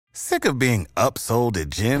Sick of being upsold at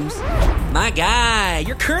gyms? My guy,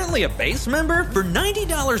 you're currently a base member? For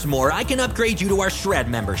 $90 more, I can upgrade you to our Shred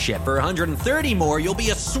membership. For $130 more, you'll be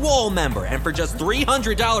a Swole member. And for just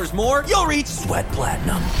 $300 more, you'll reach Sweat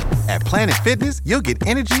Platinum. At Planet Fitness, you'll get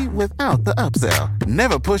energy without the upsell.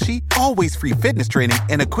 Never pushy, always free fitness training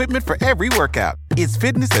and equipment for every workout. It's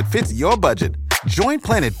fitness that fits your budget. Join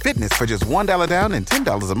Planet Fitness for just $1 down and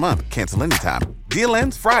 $10 a month. Cancel anytime. Deal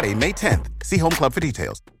ends Friday, May 10th. See Home Club for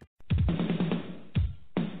details.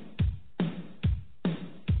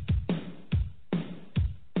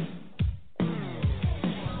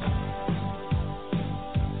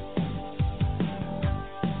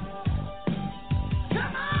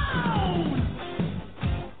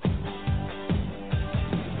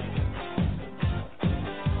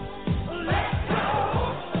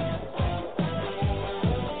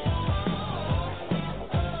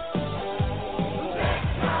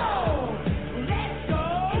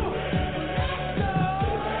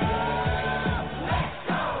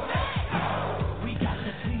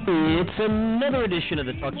 It's another edition of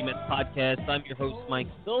the Talking Mets podcast. I'm your host, Mike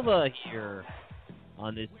Silva, here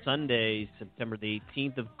on this Sunday, September the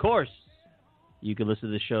 18th. Of course, you can listen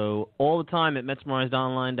to the show all the time at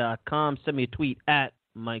MetsMemorizedOnline.com. Send me a tweet at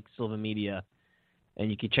Mike Silva Media,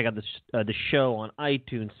 and you can check out the show on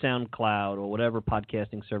iTunes, SoundCloud, or whatever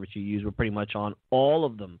podcasting service you use. We're pretty much on all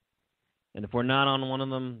of them. And if we're not on one of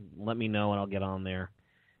them, let me know and I'll get on there.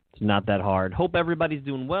 It's not that hard. Hope everybody's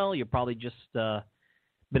doing well. You're probably just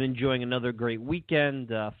been enjoying another great weekend.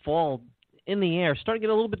 Fall in the air, starting to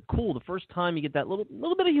get a little bit cool. The first time you get that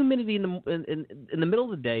little bit of humidity in the middle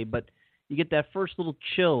of the day, but you get that first little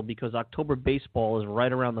chill because October baseball is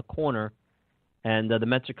right around the corner, and the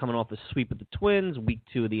Mets are coming off a sweep of the Twins, week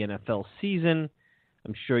 2 of the NFL season.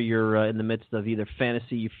 I'm sure you're in the midst of either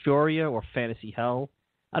fantasy euphoria or fantasy hell.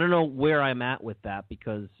 I don't know where I'm at with that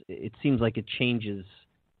because it seems like it changes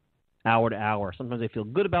hour to hour. Sometimes I feel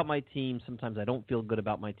good about my team. Sometimes I don't feel good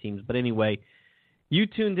about my teams. But anyway, you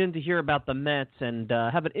tuned in to hear about the Mets and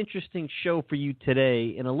have an interesting show for you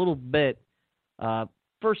today. In a little bit,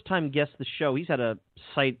 first-time guest of the show. He's had a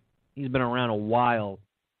site. He's been around a while,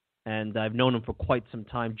 and I've known him for quite some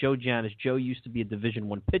time. Joe Janis. Joe used to be a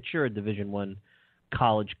Division I pitcher, a Division I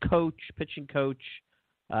college coach, pitching coach.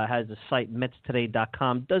 Has a site,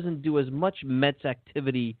 MetsToday.com. Doesn't do as much Mets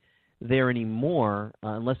activity there anymore,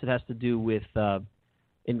 unless it has to do with,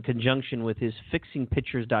 in conjunction with his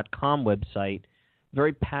FixingPitchers.com website.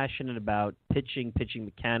 Very passionate about pitching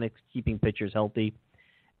mechanics, keeping pitchers healthy.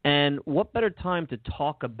 And what better time to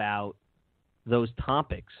talk about those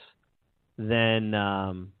topics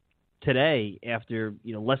than today after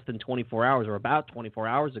less than 24 hours or about 24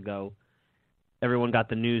 hours ago, everyone got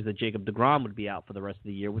the news that Jacob deGrom would be out for the rest of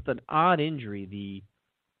the year with an odd injury, the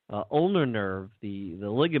ulnar nerve, the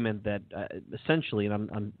ligament that essentially, and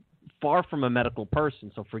I'm far from a medical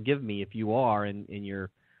person, so forgive me if you are, and you're,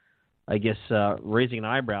 I guess, raising an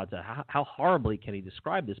eyebrow to how horribly can he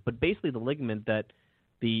describe this, but basically the ligament that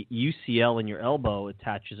the UCL in your elbow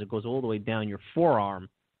attaches, it goes all the way down your forearm.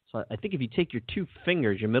 So I think if you take your two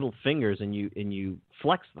fingers, your middle fingers, and you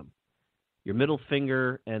flex them, your middle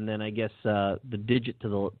finger and then I guess the digit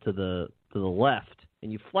to the left,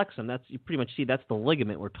 and you flex them, you pretty much see that's the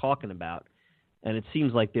ligament we're talking about. And it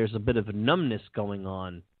seems like there's a bit of a numbness going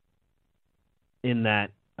on in that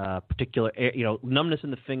particular area, numbness in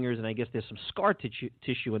the fingers, and I guess there's some scar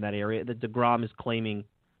tissue in that area that deGrom is claiming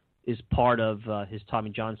is part of his Tommy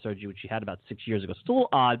John surgery, which he had about 6 years ago. It's a little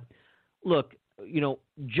odd. Look,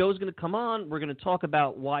 Joe's going to come on. We're going to talk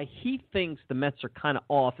about why he thinks the Mets are kind of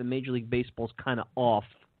off and Major League Baseball's kind of off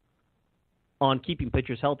on keeping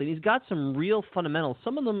pitchers healthy. And he's got some real fundamentals.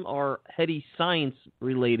 Some of them are heady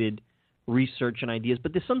science-related research and ideas,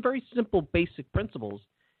 but there's some very simple, basic principles.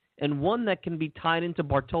 And one that can be tied into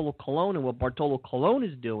Bartolo Colon and what Bartolo Colon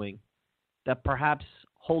is doing that perhaps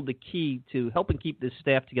hold the key to helping keep this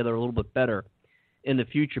staff together a little bit better in the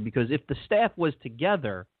future. Because if the staff was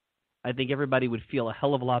together, I think everybody would feel a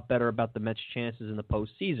hell of a lot better about the Mets' chances in the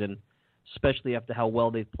postseason, especially after how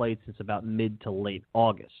well they've played since about mid to late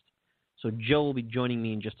August. So Joe will be joining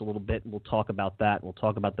me in just a little bit, and we'll talk about that. We'll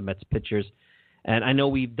talk about the Mets pitchers. And I know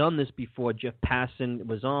we've done this before. Jeff Passan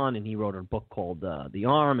was on, and he wrote a book called The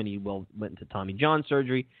Arm, and he went into Tommy John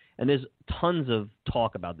surgery. And there's tons of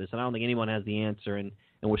talk about this, and I don't think anyone has the answer, and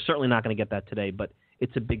we're certainly not going to get that today, but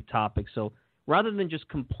it's a big topic. So rather than just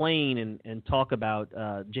complain and talk about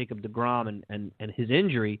Jacob deGrom and his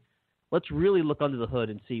injury, let's really look under the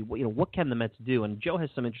hood and see what can the Mets do. And Joe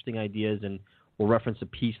has some interesting ideas, and we'll reference a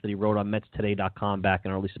piece that he wrote on MetsToday.com back in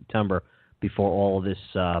early September before all of this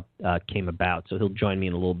came about. So he'll join me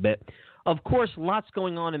in a little bit. Of course, lots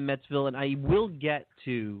going on in Metsville, and I will get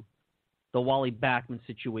to the Wally Backman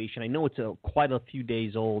situation. I know it's quite a few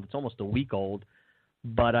days old. It's almost a week old.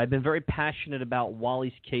 But I've been very passionate about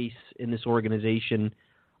Wally's case in this organization.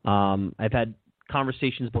 I've had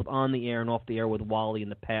conversations both on the air and off the air with Wally in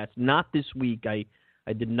the past. Not this week. I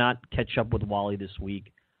did not catch up with Wally this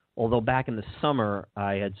week. Although back in the summer,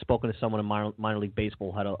 I had spoken to someone in minor league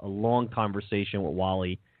baseball, had a long conversation with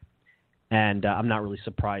Wally, and I'm not really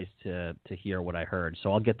surprised to hear what I heard.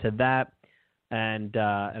 So I'll get to that. And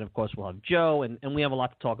of course we'll have Joe, and we have a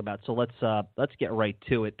lot to talk about. So let's get right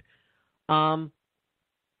to it.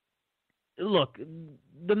 Look,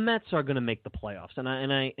 the Mets are going to make the playoffs, and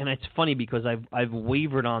it's funny because I've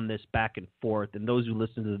wavered on this back and forth. And those who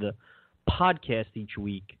listen to the podcast each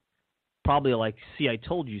week probably are like, "See, I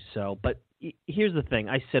told you so." But here's the thing: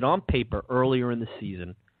 I said on paper earlier in the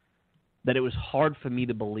season that it was hard for me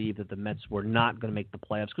to believe that the Mets were not going to make the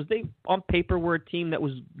playoffs because they, on paper, were a team that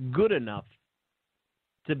was good enough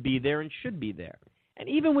to be there and should be there. And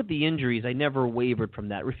even with the injuries, I never wavered from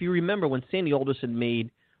that. If you remember when Sandy Alderson made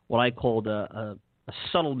what I called a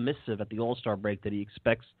subtle missive at the All-Star break that he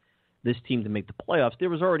expects this team to make the playoffs, there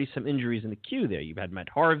was already some injuries in the queue there. You had Matt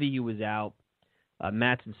Harvey, who was out.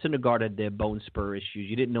 Matz and Syndergaard had their bone spur issues.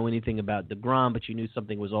 You didn't know anything about DeGrom, but you knew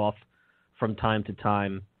something was off from time to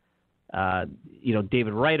time.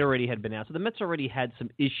 David Wright already had been out. So the Mets already had some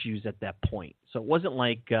issues at that point. So it wasn't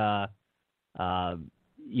like the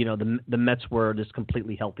Mets were this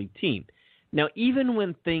completely healthy team. Now, even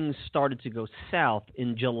when things started to go south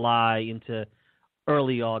in July into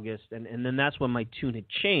early August, and then that's when my tune had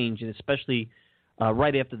changed, and especially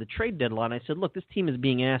right after the trade deadline, I said, look, this team is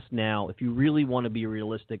being asked now, if you really want to be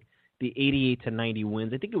realistic, the 88 to 90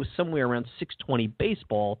 wins. I think it was somewhere around 620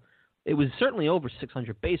 baseball. It was certainly over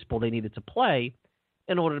 600 baseball they needed to play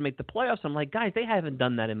in order to make the playoffs. I'm like, guys, they haven't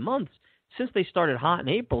done that in months. Since they started hot in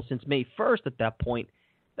April, since May 1st at that point,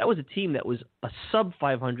 that was a team that was a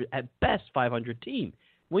sub-500, at best 500 team.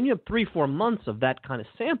 When you have 3-4 months of that kind of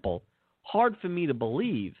sample, hard for me to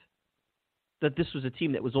believe that this was a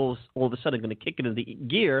team that was all of a sudden going to kick it into the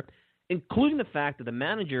gear, including the fact that the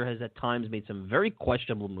manager has at times made some very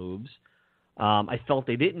questionable moves. I felt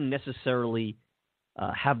they didn't necessarily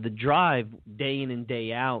have the drive day in and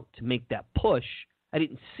day out to make that push. I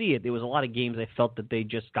didn't see it. There was a lot of games I felt that they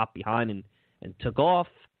just got behind and took off.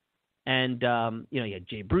 And, you had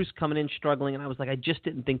Jay Bruce coming in struggling, and I was like, I just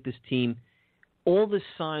didn't think this team, all the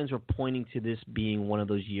signs were pointing to this being one of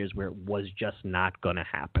those years where it was just not going to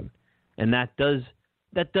happen. And that does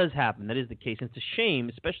happen. That is the case. And it's a shame,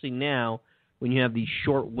 especially now when you have these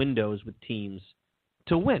short windows with teams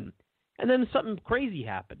to win. And then something crazy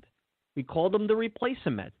happened. We called them the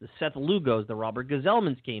replacements. The Seth Lugos, the Robert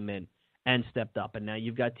Gazelmans came in and stepped up. And now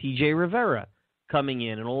you've got T.J. Rivera coming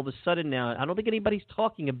in. And all of a sudden now, I don't think anybody's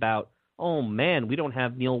talking about, oh, man, we don't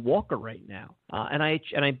have Neil Walker right now. And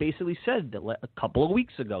I basically said that a couple of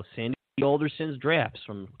weeks ago, Sandy Alderson's drafts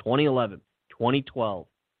from 2011, 2012,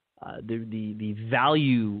 the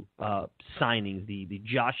value signings, the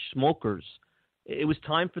Josh Smokers, it was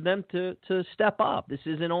time for them to step up. This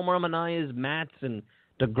isn't Omar Minayas, Matz, and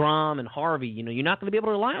DeGrom and Harvey. You're not going to be able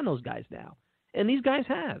to rely on those guys now. And these guys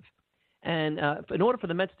have. And in order for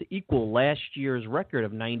the Mets to equal last year's record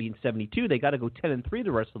of 90-72, they got to go 10-3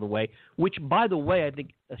 the rest of the way, which, by the way, I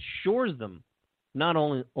think assures them not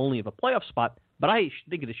only of a playoff spot, but I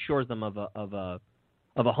think it assures them of a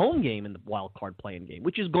home game in the wild card playing game,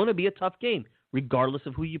 which is going to be a tough game, regardless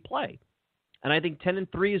of who you play. And I think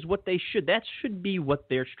 10-3 is what they should. That should be what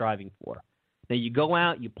they're striving for. Now you go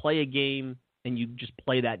out, you play a game, and you just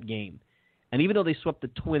play that game. And even though they swept the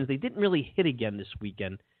Twins, they didn't really hit again this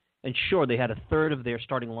weekend. And sure, they had a third of their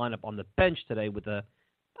starting lineup on the bench today with I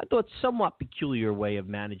thought, somewhat peculiar way of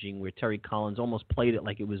managing where Terry Collins almost played it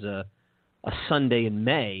like it was a Sunday in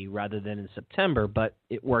May rather than in September, but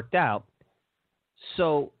it worked out.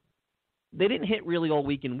 So they didn't hit really all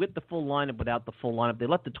weekend with the full lineup, without the full lineup. They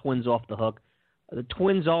let the Twins off the hook. The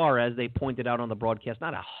Twins are, as they pointed out on the broadcast,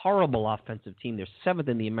 not a horrible offensive team. They're 7th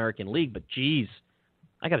in the American League, but geez,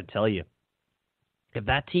 I got to tell you, if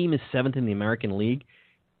that team is 7th in the American League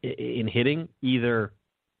in hitting, either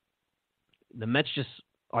the Mets just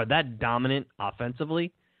are that dominant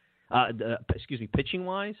offensively,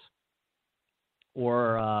 pitching-wise,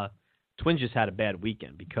 or Twins just had a bad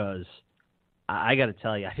weekend, because I got to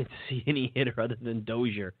tell you, I didn't see any hitter other than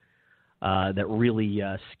Dozier that really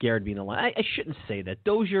scared me in the line. I shouldn't say that.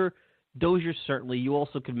 Dozier certainly. You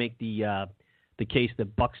also could make the case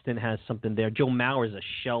that Buxton has something there. Joe Mauer is a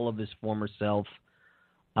shell of his former self.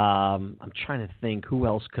 I'm trying to think who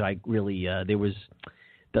else could I really. There was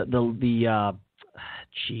the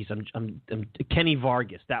I'm Kenny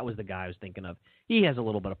Vargas. That was the guy I was thinking of. He has a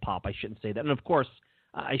little bit of pop. I shouldn't say that. And of course,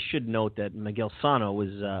 I should note that Miguel Sano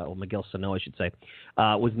I should say,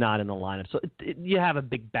 was not in the lineup. So you have a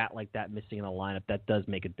big bat like that missing in the lineup, that does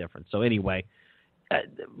make a difference. So anyway,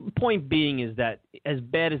 point being is that as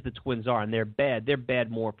bad as the Twins are, and they're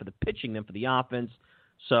bad more for the pitching than for the offense.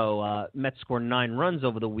 So Mets scored 9 runs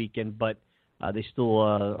over the weekend, but they still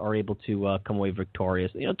are able to come away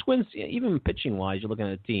victorious. Twins, even pitching-wise, you're looking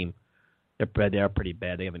at a team. They are pretty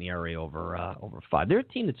bad. They have an ERA over 5. They're a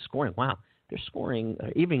team that's scoring. Wow. They're scoring,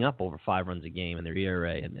 evening up over 5 runs a game in their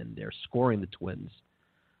ERA, and then they're scoring the Twins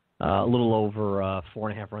a little over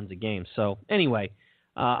 4.5 runs a game. So anyway,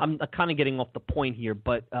 I'm kind of getting off the point here,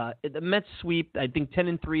 but the Mets sweep, I think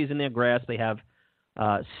 10-3 is in their grasp. They have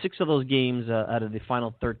 6 of those games out of the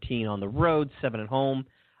final 13 on the road, 7 at home.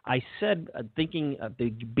 I said, thinking at the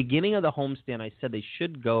beginning of the homestand, I said they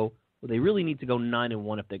should go, well, they really need to go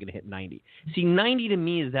 9-1 if they're going to hit 90. See, 90 to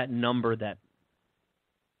me is that number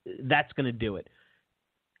that's going to do it.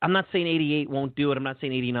 I'm not saying 88 won't do it. I'm not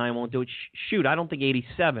saying 89 won't do it. Shoot, I don't think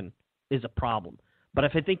 87 is a problem. But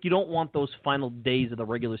if I think you don't want those final days of the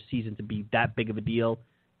regular season to be that big of a deal,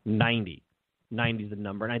 90. 90 is the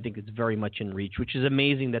number, and I think it's very much in reach, which is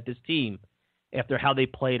amazing that this team, after how they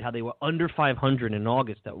played, how they were under 500 in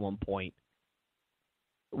August at one point,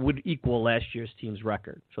 would equal last year's team's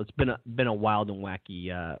record. So it's been a wild and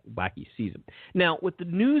wacky season. Now, with the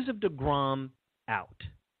news of DeGrom out,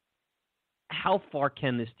 how far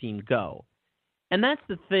can this team go? And that's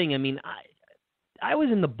the thing. I mean, I was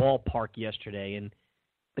in the ballpark yesterday, and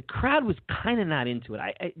the crowd was kind of not into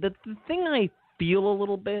it. The thing I feel a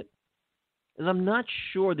little bit is I'm not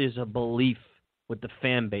sure there's a belief with the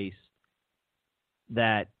fan base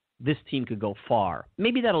that this team could go far.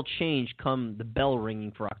 Maybe that'll change come the bell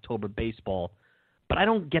ringing for October baseball, but I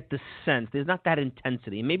don't get the sense. There's not that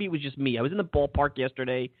intensity. And maybe it was just me. I was in the ballpark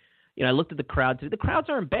yesterday. I looked at the crowd today. The crowds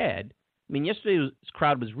aren't bad. I mean, yesterday's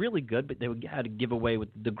crowd was really good, but they had a giveaway with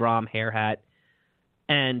the DeGrom hair hat.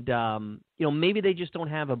 And, maybe they just don't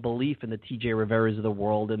have a belief in the TJ Riveras of the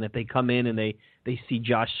world. And if they come in and they see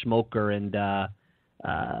Josh Smoker and,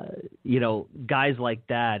 guys like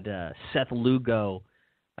that, Seth Lugo,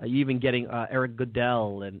 even getting Eric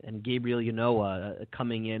Goodell and Gabriel Yanoa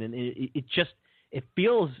coming in. And it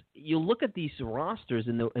feels, you look at these rosters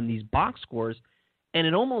and these box scores, and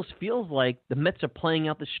it almost feels like the Mets are playing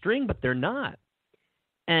out the string, but they're not.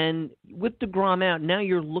 And with DeGrom out, now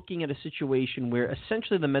you're looking at a situation where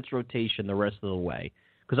essentially the Mets rotation the rest of the way,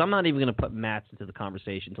 because I'm not even going to put Matz into the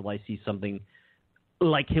conversation until I see something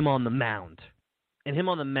like him on the mound. And him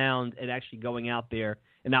on the mound and actually going out there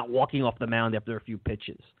and not walking off the mound after a few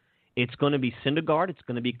pitches. It's going to be Syndergaard, it's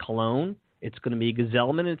going to be Cologne, it's going to be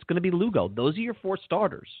Gazelman, and it's going to be Lugo. Those are your 4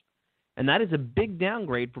 starters. And that is a big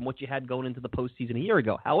downgrade from what you had going into the postseason a year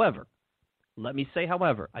ago. However,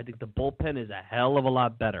 I think the bullpen is a hell of a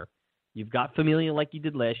lot better. You've got Familia like you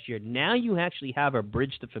did last year. Now you actually have a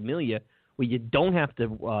bridge to Familia where you don't have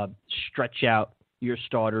to stretch out your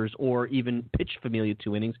starters or even pitch Familia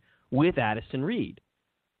 2 innings with Addison Reed.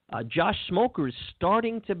 Josh Smoker is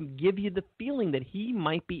starting to give you the feeling that he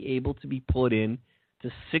might be able to be put in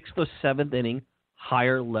to 6th or 7th inning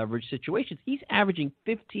higher leverage situations. He's averaging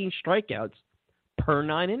 15 strikeouts per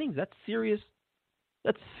 9 innings. That's serious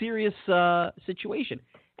situation.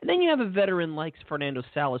 And then you have a veteran like Fernando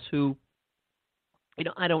Salas, who,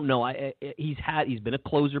 I don't know. He's been a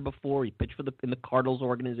closer before. He pitched in the Cardinals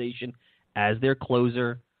organization as their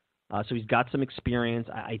closer, so he's got some experience.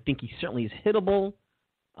 I think he certainly is hittable,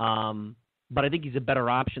 but I think he's a better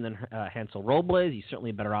option than Hansel Robles. He's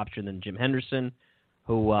certainly a better option than Jim Henderson,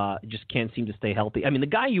 who just can't seem to stay healthy. I mean, the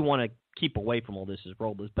guy you want to keep away from all this is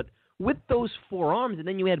Robles, but with those 4 arms, and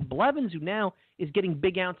then you had Blevins, who now is getting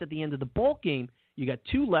big outs at the end of the ball game. You got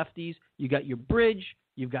 2 lefties, you got your bridge,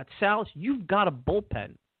 you've got Salas. You've got a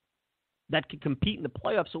bullpen that can compete in the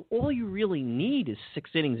playoffs. So all you really need is 6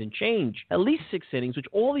 innings and change, at least 6 innings, which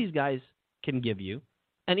all these guys can give you.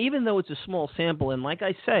 And even though it's a small sample, and like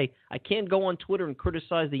I say, I can't go on Twitter and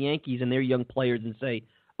criticize the Yankees and their young players and say,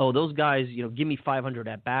 oh, those guys, give me 500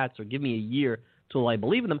 at-bats or give me a year till I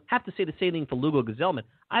believe in them. I have to say the same thing for Lugo Gazelman.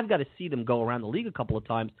 I've got to see them go around the league a couple of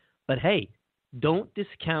times. But, hey, don't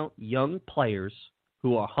discount young players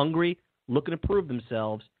who are hungry, looking to prove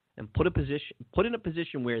themselves, and put in a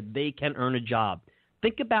position where they can earn a job.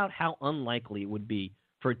 Think about how unlikely it would be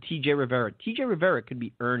for TJ Rivera. TJ Rivera could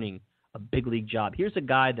be earning a big league job. Here's a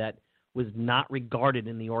guy that was not regarded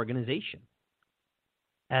in the organization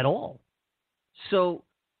at all. So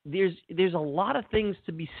there's a lot of things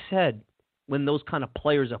to be said when those kind of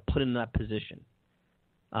players are put in that position.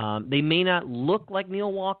 They may not look like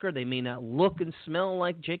Neil Walker. They may not look and smell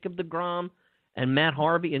like Jacob deGrom and Matt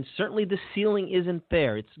Harvey, and certainly the ceiling isn't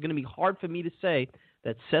there. It's going to be hard for me to say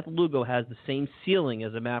that Seth Lugo has the same ceiling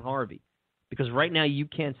as a Matt Harvey, because right now you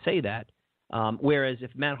can't say that. Whereas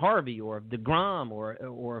if Matt Harvey or if deGrom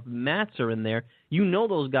or if Matz are in there, you know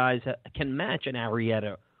those guys can match an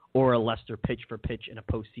Arrieta or a Lester pitch for pitch in a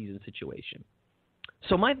postseason situation.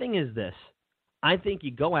 So my thing is this. I think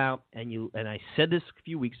you go out and I said this a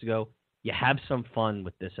few weeks ago, you have some fun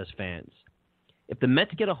with this as fans. If the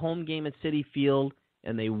Mets get a home game at Citi Field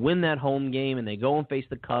and they win that home game and they go and face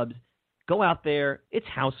the Cubs, go out there. It's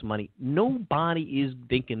house money. Nobody is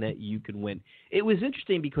thinking that you can win. It was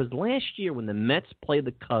interesting because last year when the Mets played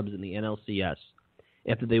the Cubs in the NLCS,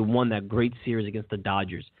 after they won that great series against the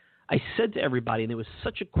Dodgers, I said to everybody, and it was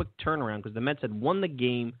such a quick turnaround because the Mets had won the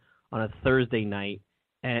game on a Thursday night,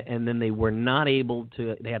 and then they were not able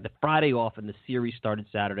to – they had the Friday off and the series started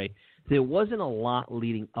Saturday. There wasn't a lot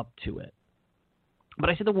leading up to it. But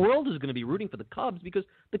I said the world is going to be rooting for the Cubs because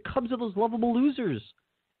the Cubs are those lovable losers.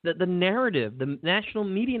 The narrative, the national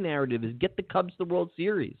media narrative is get the Cubs to the World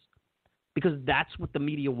Series because that's what the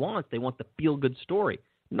media wants. They want the feel-good story.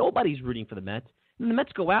 Nobody's rooting for the Mets. And the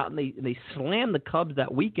Mets go out and they slam the Cubs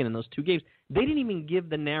that weekend in those two games. They didn't even give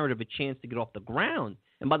the narrative a chance to get off the ground.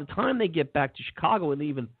 And by the time they get back to Chicago and they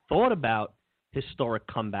even thought about historic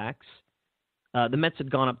comebacks, the Mets had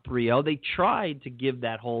gone up 3-0. They tried to give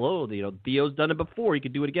that whole, Theo's done it before. He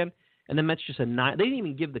could do it again. And the Mets just they didn't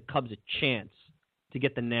even give the Cubs a chance to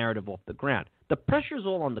get the narrative off the ground. The pressure's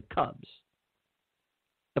all on the Cubs.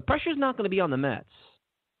 The pressure's not going to be on the Mets.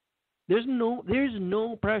 There's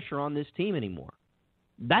no pressure on this team anymore.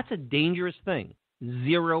 That's a dangerous thing.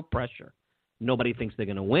 Zero pressure. Nobody thinks they're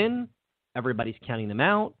going to win. Everybody's counting them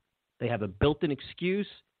out. They have a built-in excuse.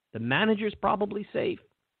 The manager's probably safe.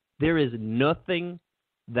 There is nothing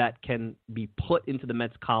that can be put into the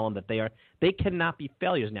Mets column that they cannot be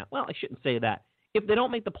failures now. Well, I shouldn't say that. If they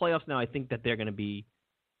don't make the playoffs now, I think that they're going to be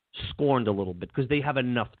scorned a little bit because they have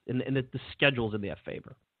enough, and the schedule's in their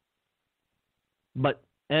favor. But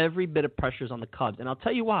every bit of pressure is on the Cubs. And I'll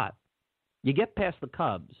tell you what, you get past the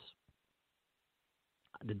Cubs,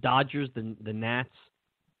 the Dodgers, the Nats,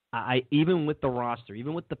 even with the roster,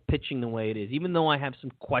 even with the pitching the way it is, even though I have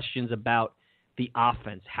some questions about the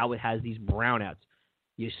offense, how it has these brownouts,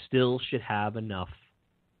 you still should have enough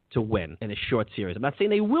to win in a short series. I'm not saying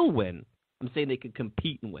they will win. I'm saying they could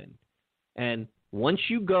compete and win. And once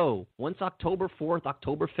October 4th,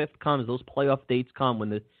 October 5th comes, those playoff dates come, when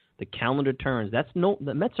the calendar turns,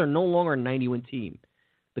 the Mets are no longer a 90-win team.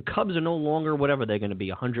 The Cubs are no longer whatever they're going to be,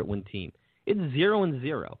 a 100-win team. It's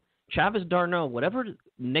 0-0. Travis d'Arnaud, whatever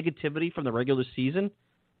negativity from the regular season,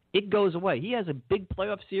 it goes away. He has a big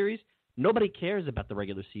playoff series. Nobody cares about the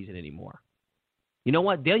regular season anymore. You know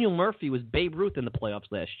what? Daniel Murphy was Babe Ruth in the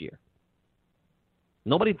playoffs last year.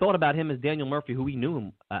 Nobody thought about him as Daniel Murphy, who we knew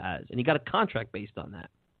him as, and he got a contract based on that.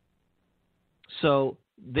 So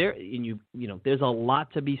there's a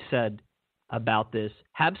lot to be said about this.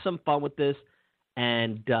 Have some fun with this,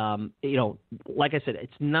 and like I said,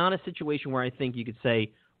 it's not a situation where I think you could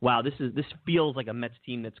say, "Wow, this feels like a Mets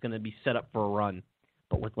team that's going to be set up for a run."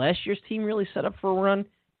 But with last year's team really set up for a run,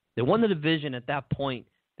 they won the division at that point.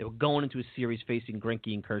 They were going into a series facing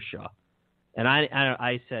Greinke and Kershaw. And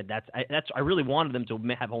I said I really wanted them to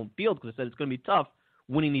have home field because I said it's going to be tough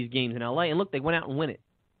winning these games in LA. And look, they went out and win it.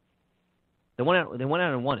 They went out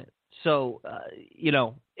and won it. So you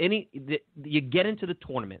get into the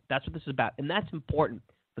tournament. That's what this is about, and that's important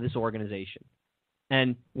for this organization.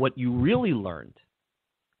 And what you really learned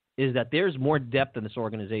is that there's more depth in this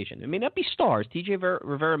organization. It may not be stars. T.J.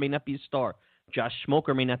 Rivera may not be a star. Josh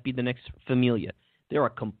Smoker may not be the next Familia. There are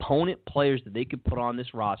component players that they could put on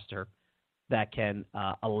this roster that can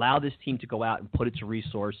allow this team to go out and put its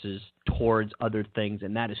resources towards other things,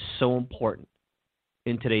 and that is so important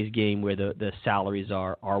in today's game where the salaries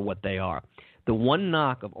are what they are. The one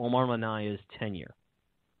knock of Omar Manaya's tenure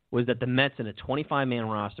was that the Mets in a 25-man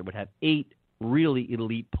roster would have 8 really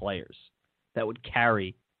elite players that would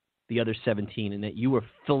carry the other 17, and that you were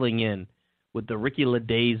filling in with the Ricky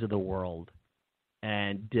Ledays of the world,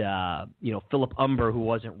 and Philip Umber, who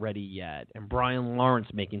wasn't ready yet, and Brian Lawrence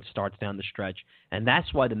making starts down the stretch. And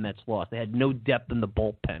that's why the Mets lost. They had no depth in the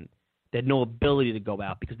bullpen. They had no ability to go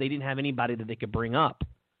out because they didn't have anybody that they could bring up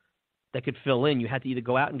that could fill in. You had to either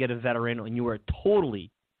go out and get a veteran, or you were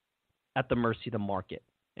totally at the mercy of the market.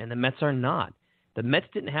 And the Mets are not. The Mets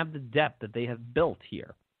didn't have the depth that they have built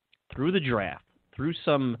here through the draft, through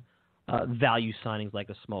some value signings like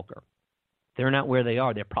a Smoker. They're not where they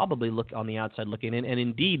are. They're probably on the outside looking in. And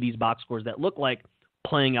indeed, these box scores that look like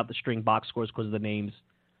playing out the string box scores because of the names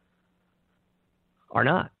are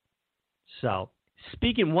not. So,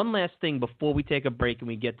 speaking one last thing before we take a break and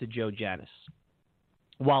we get to Joe Janis.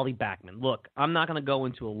 Wally Backman. Look, I'm not going to go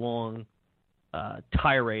into a long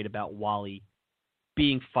tirade about Wally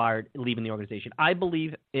being fired and leaving the organization. I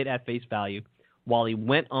believe it at face value. Wally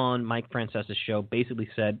went on Mike Francesa's show, basically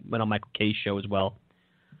went on Michael Kay's show as well.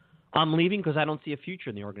 I'm leaving because I don't see a future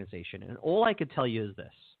in the organization. And all I could tell you is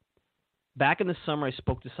this. Back in the summer, I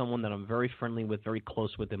spoke to someone that I'm very friendly with, very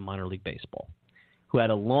close with in minor league baseball, who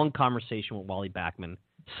had a long conversation with Wally Backman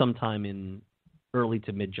sometime in early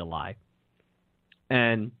to mid-July.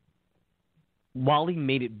 And Wally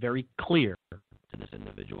made it very clear to this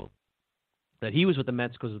individual that he was with the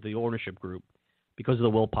Mets because of the ownership group, because of the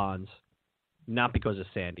Wilpons, not because of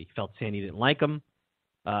Sandy. He felt Sandy didn't like him.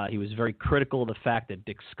 He was very critical of the fact that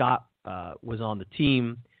Dick Scott was on the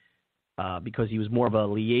team because he was more of a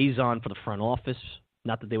liaison for the front office,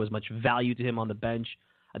 not that there was much value to him on the bench.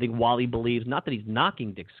 I think Wally believes, not that he's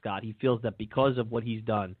knocking Dick Scott, he feels that because of what he's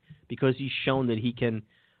done, because he's shown that he can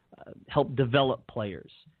help develop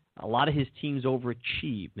players. A lot of his teams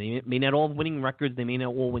overachieve. They may not all have winning records, they may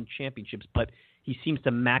not all win championships, but he seems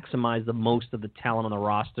to maximize the most of the talent on the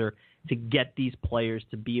roster to get these players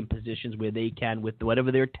to be in positions where they can, with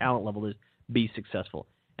whatever their talent level is, be successful.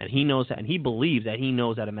 And he knows that, and he believes that he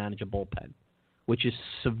knows how to manage a bullpen, which is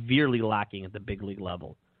severely lacking at the big league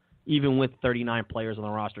level. Even with 39 players on the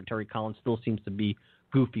roster, Terry Collins still seems to be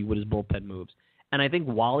goofy with his bullpen moves. And I think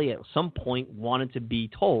Wally at some point wanted to be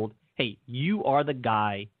told, hey, you are the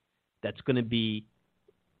guy that's going to be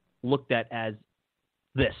looked at as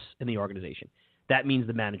this in the organization. That means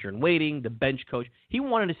the manager in waiting, the bench coach. He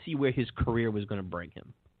wanted to see where his career was going to bring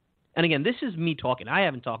him. And again, this is me talking. I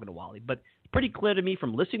haven't talked to Wally, but it's pretty clear to me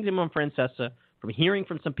from listening to him on Francesa, from hearing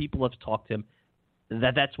from some people who have talked to him,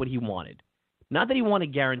 that that's what he wanted. Not that he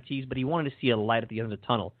wanted guarantees, but he wanted to see a light at the end of the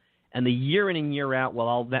tunnel. And the year in and year out, while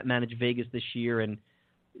I'll manage Vegas this year and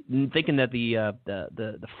thinking that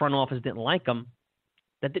the front office didn't like him,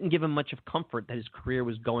 that didn't give him much of comfort that his career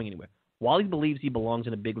was going anywhere. Wally believes he belongs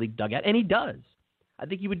in a big league dugout, and he does. I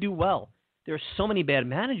think he would do well. There are so many bad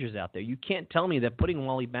managers out there. You can't tell me that putting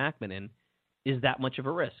Wally Backman in is that much of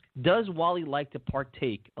a risk. Does Wally like to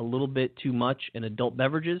partake a little bit too much in adult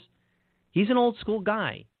beverages? He's an old school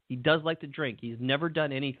guy. He does like to drink. He's never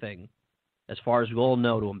done anything, as far as we all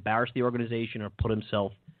know, to embarrass the organization or put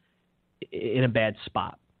himself in a bad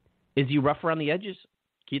spot. Is he rough around the edges?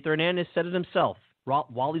 Keith Hernandez said it himself.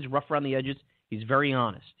 Wally's rough around the edges. He's very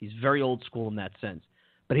honest. He's very old school in that sense.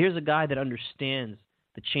 But here's a guy that understands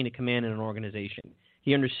the chain of command in an organization.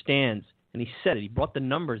 He understands, and he said it. He brought the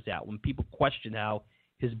numbers out when people questioned how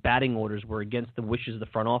his batting orders were against the wishes of the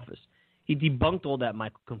front office. He debunked all that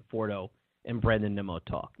Michael Conforto and Brandon Nimmo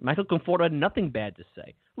talk. Michael Conforto had nothing bad to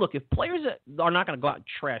say. Look, if players are not going to go out and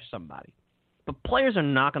trash somebody, but players are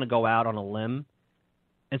not going to go out on a limb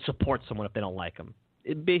and support someone if they don't like them.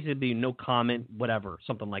 It'd basically be no comment, whatever,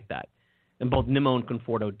 something like that. And both Nimmo and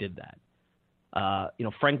Conforto did that.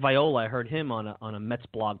 Frank Viola, I heard him on a Mets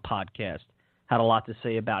blog podcast, had a lot to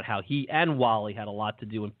say about how he and Wally had a lot to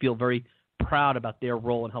do and feel very proud about their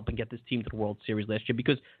role in helping get this team to the World Series last year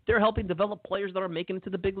because they're helping develop players that are making it to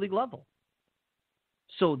the big league level.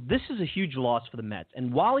 So this is a huge loss for the Mets.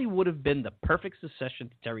 And Wally would have been the perfect succession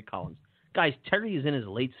to Terry Collins. Guys, Terry is in his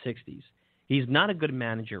late 60s. He's not a good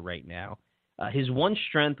manager right now. His one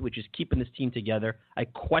strength, which is keeping this team together, I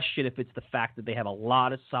question if it's the fact that they have a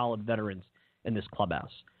lot of solid veterans in this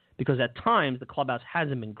clubhouse. Because at times, the clubhouse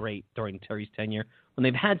hasn't been great during Terry's tenure when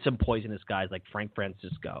they've had some poisonous guys like Frank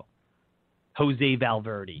Francisco, Jose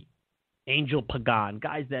Valverde, Angel Pagan,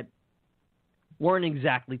 guys that weren't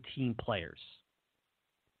exactly team players,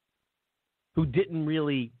 who didn't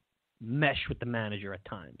really mesh with the manager at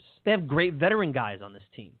times. They have great veteran guys on this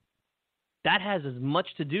team. That has as much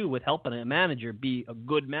to do with helping a manager be a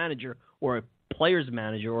good manager or a player's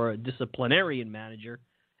manager or a disciplinarian manager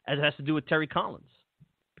as it has to do with Terry Collins.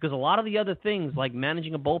 Because a lot of the other things like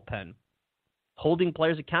managing a bullpen, holding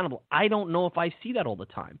players accountable, I don't know if I see that all the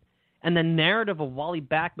time. And the narrative of Wally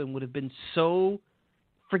Backman would have been so,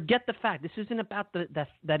 forget the fact, this isn't about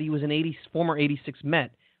that he was an former 86 Met.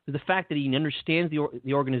 It was the fact that he understands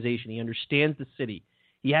the organization, he understands the city,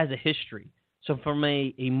 he has a history. So from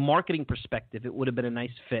a marketing perspective, it would have been a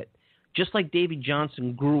nice fit. Just like Davey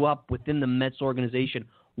Johnson grew up within the Mets organization,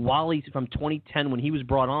 Wally, from 2010 when he was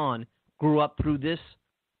brought on, grew up through this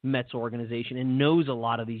Mets organization and knows a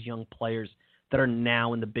lot of these young players that are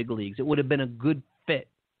now in the big leagues. It would have been a good fit.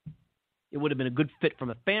 It would have been a good fit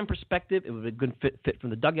from a fan perspective. It would have been a good fit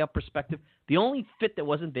from the dugout perspective. The only fit that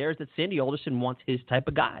wasn't there is that Sandy Alderson wants his type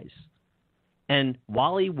of guys. And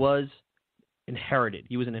Wally was inherited.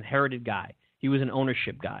 He was an inherited guy. He was an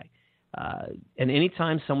ownership guy. And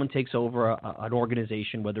anytime someone takes over an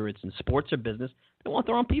organization, whether it's in sports or business, they want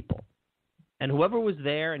their own people. And whoever was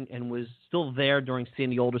there and was still there during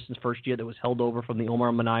Sandy Alderson's first year that was held over from the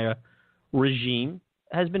Omar Minaya regime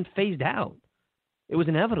has been phased out. It was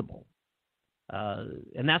inevitable.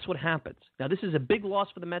 And that's what happens. Now, this is a big loss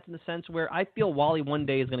for the Mets in the sense where I feel Wally one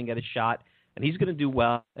day is going to get a shot, and he's going to do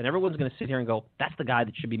well, and everyone's going to sit here and go, that's the guy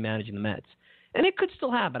that should be managing the Mets. And it could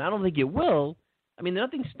still happen. I don't think it will. I mean,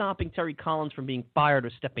 nothing's stopping Terry Collins from being fired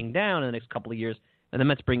or stepping down in the next couple of years, and the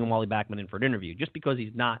Mets bringing Wally Backman in for an interview. Just because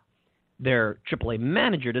he's not their AAA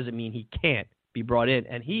manager doesn't mean he can't be brought in,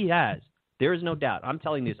 and he has. There is no doubt. I'm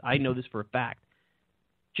telling you this. I know this for a fact.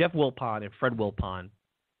 Jeff Wilpon and Fred Wilpon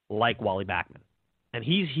like Wally Backman. And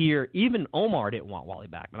he's here. Even Omar didn't want Wally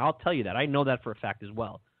Backman. I'll tell you that. I know that for a fact as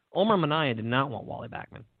well. Omar Minaya did not want Wally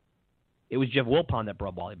Backman. It was Jeff Wilpon that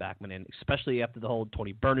brought Wally Backman in, especially after the whole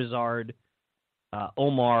Tony Bernazard,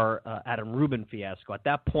 Omar, Adam Rubin fiasco. At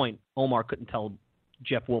that point, Omar couldn't tell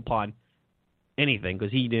Jeff Wilpon anything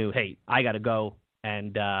because he knew, hey, I got to go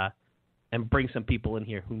and bring some people in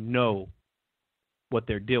here who know what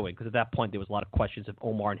they're doing. Because at that point, there was a lot of questions if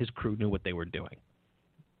Omar and his crew knew what they were doing.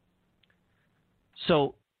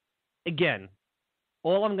 So, again,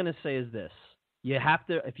 all I'm going to say is this. You have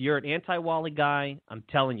to, if you're an anti-Wally guy, I'm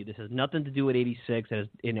telling you, this has nothing to do with 86.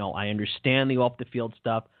 I understand the off-the-field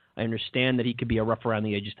stuff. I understand that he could be a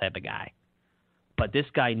rough-around-the-edges type of guy. But this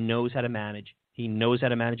guy knows how to manage. He knows how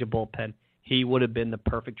to manage a bullpen. He would have been the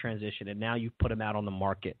perfect transition, and now you've put him out on the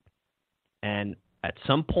market. And at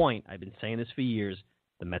some point, I've been saying this for years,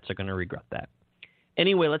 the Mets are going to regret that.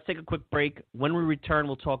 Anyway, let's take a quick break. When we return,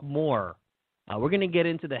 we'll talk more. We're going to get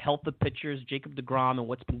into the health of pitchers, Jacob deGrom, and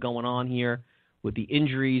what's been going on here with the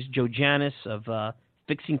injuries. Joe Janis of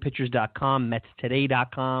FixingPitchers.com,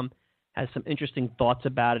 MetsToday.com, has some interesting thoughts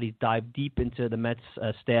about it. He's dived deep into the Mets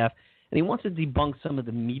staff, and he wants to debunk some of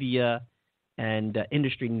the media and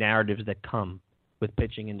industry narratives that come with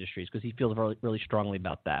pitching industries because he feels really, really strongly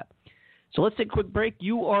about that. So let's take a quick break.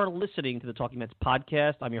 You are listening to the Talking Mets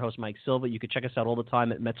podcast. I'm your host, Mike Silva. You can check us out all the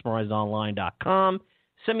time at MetsMemorizedOnline.com.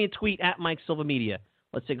 Send me a tweet at Mike Silva Media.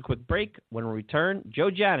 Let's take a quick break. When we return,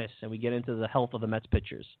 Joe Janis, and we get into the health of the Mets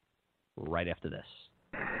pitchers right after this.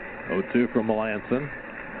 0-2 from Melanson.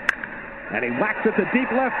 And he whacks it to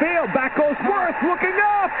deep left field. Back goes Worth, looking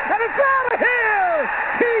up, and it's out of here!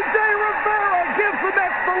 T.J. Rivera gives the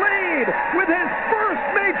Mets the lead with his first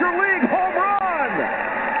Major League home run!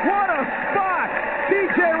 What a spot!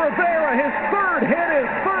 T.J. Rivera, his third hit,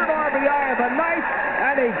 his third RBI of the night,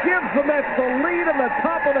 and he gives the Mets the lead in the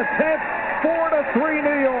top of the 10th, 4-3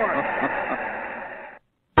 New York.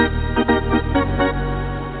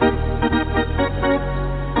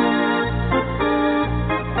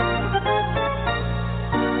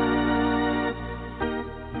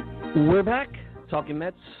 We're back, Talking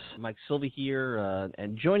Mets. Mike Silva here,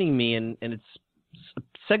 and joining me, and it's a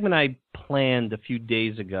segment I planned a few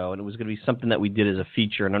days ago, and it was going to be something that we did as a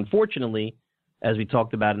feature. And unfortunately, as we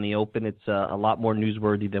talked about in the open, it's a lot more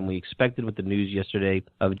newsworthy than we expected with the news yesterday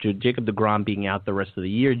of Jacob deGrom being out the rest of the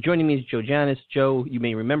year. Joining me is Joe Janis. Joe, you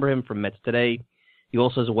may remember him from Mets Today. He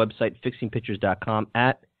also has a website, FixingPitchers.com,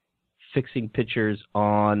 at FixingPitchers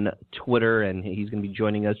on Twitter, and he's going to be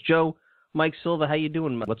joining us. Joe, Mike Silva, how you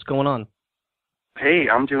doing? What's going on? Hey,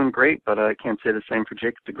 I'm doing great, but I can't say the same for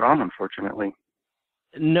Jacob deGrom, unfortunately.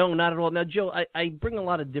 No, not at all. Now, Joe, I bring a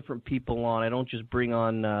lot of different people on. I don't just bring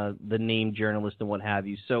on the named journalist and what have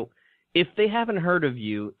you. So if they haven't heard of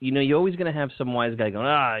you, you're always going to have some wise guy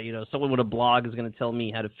going, someone with a blog is going to tell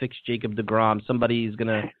me how to fix Jacob deGrom. Somebody is going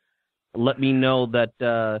to let me know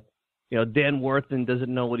that, Dan Worthen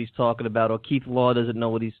doesn't know what he's talking about, or Keith Law doesn't know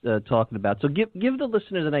what he's talking about. So give the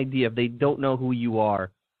listeners an idea if they don't know who you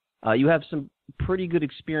are. You have some pretty good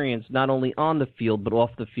experience, not only on the field but off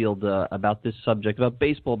the field, about this subject, about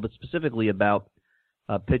baseball, but specifically about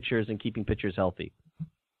pitchers and keeping pitchers healthy.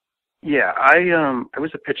 Yeah, I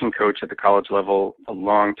was a pitching coach at the college level a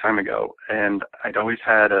long time ago, and I'd always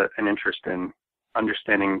had an interest in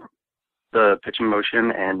understanding the pitching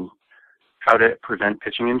motion and how to prevent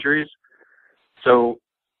pitching injuries. So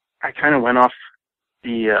I kind of went off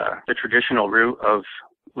the traditional route of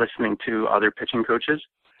listening to other pitching coaches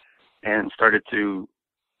and started to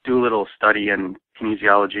do a little study in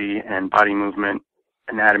kinesiology and body movement,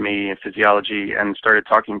 anatomy and physiology, and started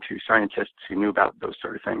talking to scientists who knew about those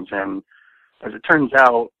sort of things. And as it turns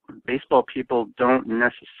out, baseball people don't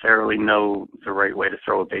necessarily know the right way to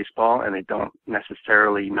throw a baseball, and they don't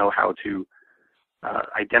necessarily know how to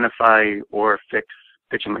identify or fix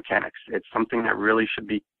pitching mechanics. It's something that really should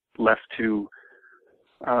be left to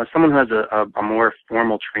someone who has a more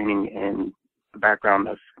formal training in a background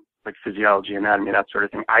of like physiology, anatomy, that sort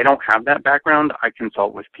of thing. I don't have that background. I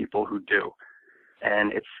consult with people who do,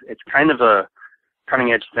 and it's kind of a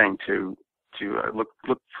cutting edge thing to look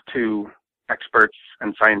to experts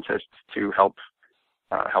and scientists to help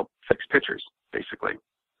fix pitchers, basically.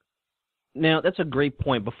 Now, that's a great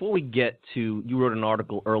point. Before we get to, you wrote an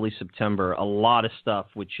article early September, a lot of stuff,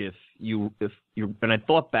 which if you, and I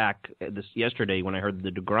thought back this yesterday when I heard the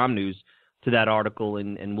DeGrom news to that article,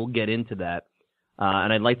 and we'll get into that.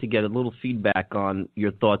 And I'd like to get a little feedback on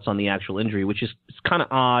your thoughts on the actual injury, which is kind of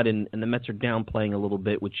odd, and the Mets are downplaying a little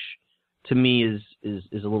bit, which to me is a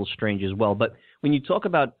little strange as well. But when you talk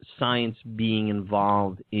about science being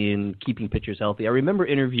involved in keeping pitchers healthy, I remember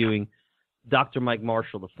interviewing Dr. Mike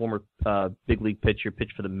Marshall, the former big league pitcher,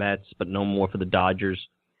 pitched for the Mets, but no more for the Dodgers.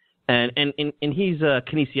 And he's a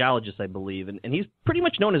kinesiologist, I believe, and he's pretty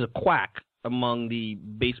much known as a quack among the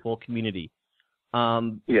baseball community.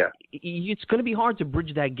 It's going to be hard to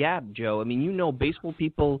bridge that gap, Joe. I mean, baseball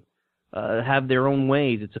people have their own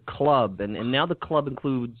ways. It's a club, and now the club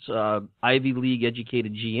includes Ivy League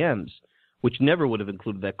educated GMs, which never would have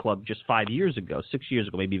included that club just 5 years ago, 6 years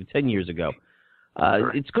ago, maybe even 10 years ago.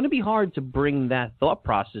 It's going to be hard to bring that thought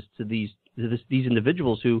process to these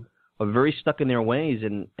individuals who are very stuck in their ways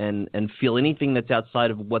and feel anything that's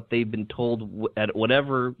outside of what they've been told at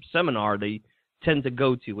whatever seminar they tend to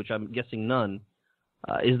go to, which I'm guessing none,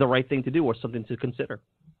 is the right thing to do or something to consider.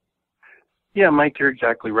 Yeah, Mike, you're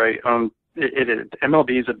exactly right.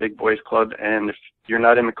 MLB is a big boys club, and if you're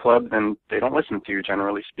not in the club, then they don't listen to you,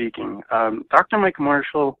 generally speaking. Dr. Mike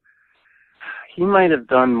Marshall, he might have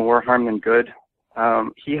done more harm than good.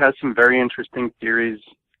 He has some very interesting theories,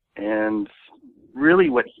 and really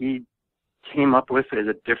what he came up with is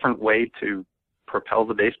a different way to propel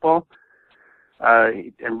the baseball.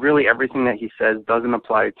 And really everything that he says doesn't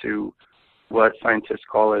apply to what scientists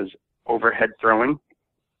call as overhead throwing.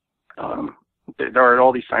 There are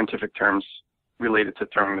all these scientific terms related to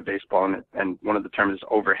throwing the baseball, and one of the terms is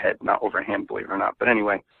overhead, not overhand, believe it or not. But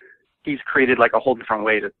anyway, he's created like a whole different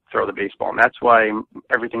way to throw the baseball, and that's why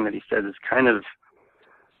everything that he says is kind of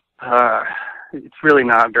it's really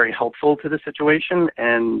not very helpful to the situation.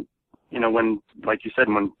 And when, like you said,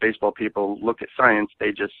 when baseball people look at science,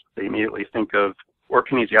 they immediately think of, or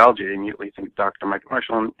kinesiology, they immediately think of Dr. Mike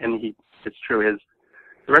Marshall, and it's true,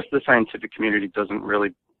 the rest of the scientific community doesn't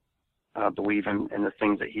really believe in the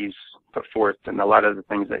things that he's put forth, and a lot of the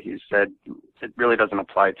things that he's said, it really doesn't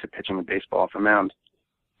apply to pitching the baseball off a mound.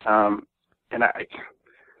 And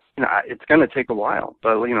it's going to take a while,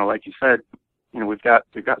 but like you said, we've got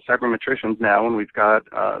sabermetricians now, and we've got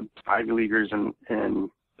Ivy Leaguers in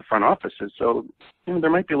the front offices, so there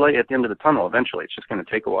might be light at the end of the tunnel eventually. It's just going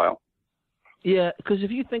to take a while. Yeah, because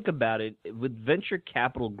if you think about it, with venture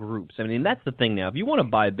capital groups, I mean, that's the thing now. If you want to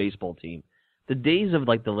buy a baseball team, the days of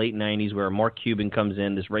like the late 90s where Mark Cuban comes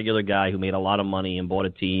in, this regular guy who made a lot of money and bought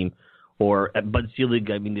a team, or at Bud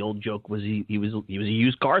Selig, I mean, the old joke was he was a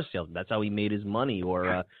used car salesman. That's how he made his money.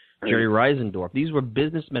 Or Jerry Reisendorf. These were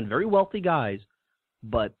businessmen, very wealthy guys,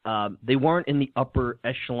 but they weren't in the upper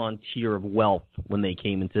echelon tier of wealth when they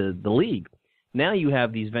came into the league. Now you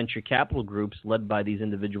have these venture capital groups led by these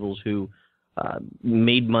individuals who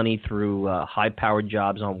made money through high-powered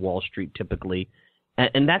jobs on Wall Street typically.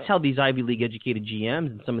 And that's how these Ivy League educated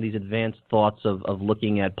GMs and some of these advanced thoughts of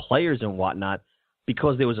looking at players and whatnot,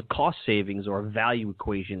 because there was a cost savings or a value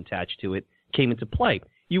equation attached to it, came into play.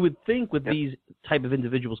 You would think with these type of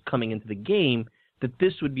individuals coming into the game that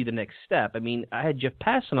this would be the next step. I mean, I had Jeff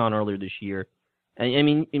Passan on earlier this year. I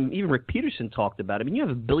mean, even Rick Peterson talked about it. I mean, you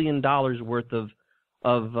have $1 billion worth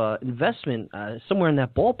of investment somewhere in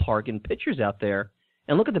that ballpark in pitchers out there.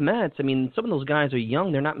 And look at the Mets. I mean, some of those guys are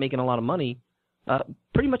young. They're not making a lot of money.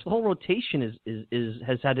 Pretty much the whole rotation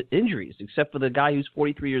has had injuries, except for the guy who's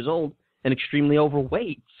 43 years old and extremely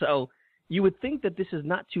overweight. So you would think that this is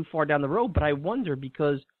not too far down the road, but I wonder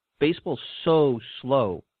because baseball's so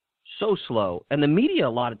slow, and the media a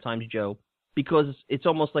lot of times, Joe, because it's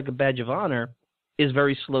almost like a badge of honor, is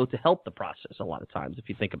very slow to help the process a lot of times, if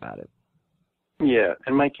you think about it. Yeah,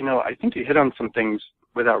 and Mike, I think you hit on some things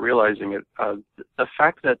without realizing it. The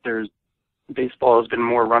fact that baseball has been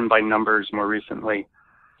more run by numbers more recently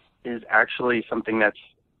is actually something that's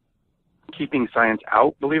keeping science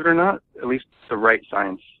out, believe it or not, at least the right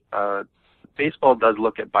science. Baseball does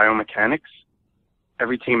look at biomechanics.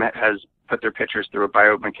 Every team has put their pitchers through a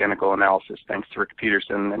biomechanical analysis, thanks to Rick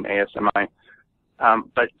Peterson and ASMI.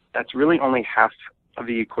 But that's really only half of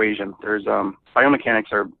the equation. There's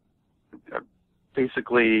biomechanics are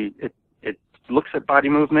basically, it looks at body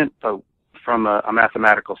movement, but from a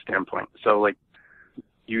mathematical standpoint. So like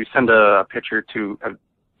you send a pitcher to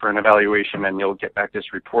for an evaluation, and you'll get back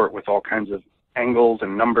this report with all kinds of angles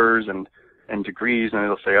and numbers and degrees, and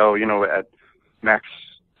it'll say, oh, at max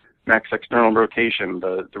external rotation,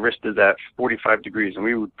 the wrist is at 45 degrees, and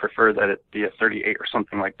we would prefer that it be at 38 or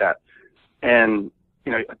something like that. And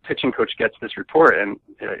a pitching coach gets this report, and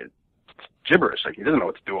it's gibberish. Like, he doesn't know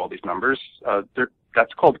what to do with all these numbers.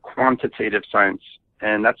 That's called quantitative science,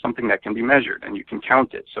 and that's something that can be measured, and you can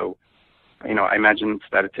count it. So, I imagine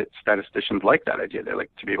statisticians like that idea. They like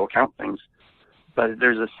to be able to count things. But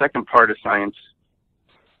there's a second part of science,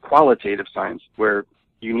 qualitative science, where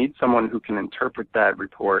you need someone who can interpret that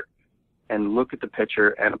report and look at the pitcher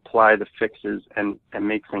and apply the fixes and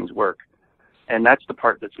make things work. And that's the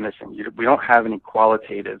part that's missing. We don't have any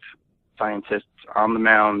qualitative scientists on the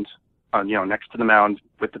mound, next to the mound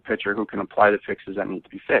with the pitcher who can apply the fixes that need to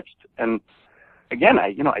be fixed. And again,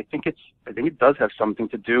 I think it does have something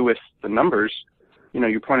to do with the numbers.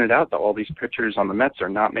 You pointed out that all these pitchers on the Mets are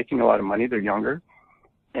not making a lot of money. They're younger.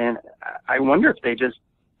 And I wonder if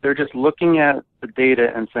they're just looking at the data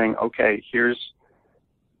and saying, okay, here is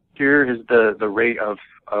the rate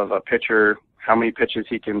of a pitcher, how many pitches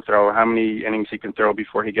he can throw, how many innings he can throw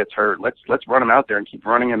before he gets hurt. Let's run him out there and keep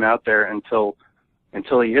running him out there until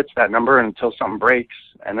he hits that number and until something breaks,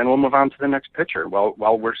 and then we'll move on to the next pitcher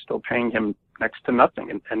while we're still paying him next to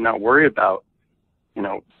nothing and not worry about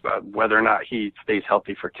whether or not he stays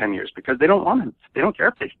healthy for 10 years, because they don't want him. They don't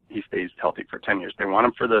care if he stays healthy for 10 years. They want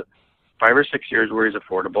him for the 5 or 6 years where he's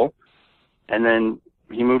affordable, and then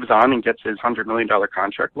he moves on and gets his $100 million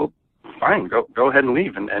contract. Well, fine, go ahead and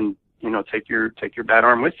leave, and take your bad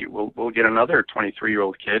arm with you. We'll get another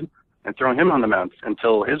 23-year-old kid and throw him on the mound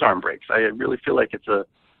until his arm breaks. I really feel like it's a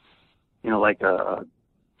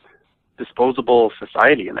disposable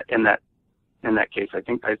society in that case. I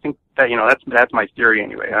think that that's my theory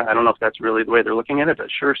anyway. I don't know if that's really the way they're looking at it, but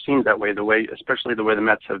it sure seems that way. Especially the way the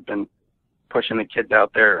Mets have been pushing the kids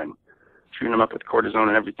out there and treating them up with cortisone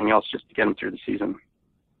and everything else just to get them through the season.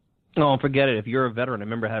 No, forget it. If you're a veteran, I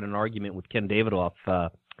remember I had an argument with Ken Davidoff,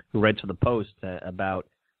 who writes for the Post, about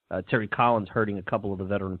Terry Collins hurting a couple of the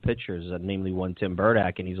veteran pitchers, namely one Tim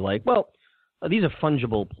Burdack, and he's like, well, these are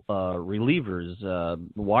fungible relievers.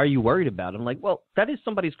 Why are you worried about it? I'm like, well, that is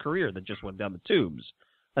somebody's career that just went down the tubes.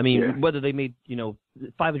 I mean, whether they made,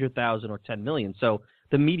 $500,000 or $10 million. So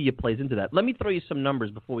the media plays into that. Let me throw you some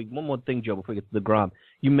numbers one more thing, Joe, before we get to DeGrom.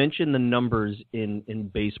 You mentioned the numbers in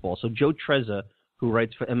baseball. So Joe Trezza, who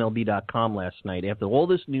writes for MLB.com last night, after all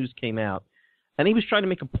this news came out, and he was trying to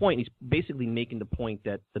make a point. He's basically making the point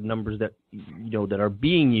that the numbers that that are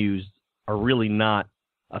being used are really not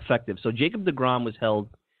effective. So Jacob deGrom was held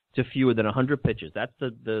to fewer than 100 pitches. That's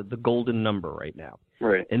the golden number right now.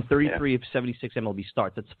 Right. In 33 of 76 MLB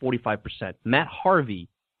starts, that's 45%. Matt Harvey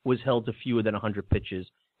was held to fewer than 100 pitches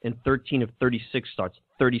in 13 of 36 starts,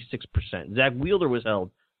 36%. Zach Wheeler was held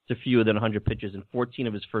to fewer than 100 pitches in 14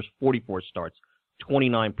 of his first 44 starts,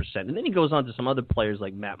 29%. And then he goes on to some other players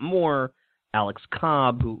like Matt Moore, Alex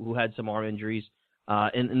Cobb, who had some arm injuries.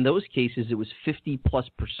 And in those cases, it was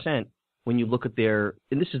 50+% when you look at their,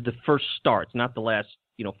 and this is the first starts, not the last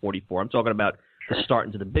 44. I'm talking about the start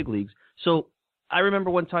into the big leagues. So I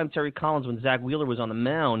remember one time Terry Collins, when Zach Wheeler was on the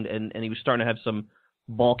mound and he was starting to have some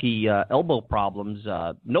bulky elbow problems,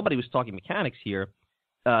 nobody was talking mechanics here.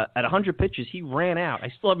 At 100 pitches, he ran out.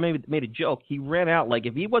 I still have made a joke. He ran out like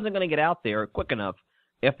if he wasn't going to get out there quick enough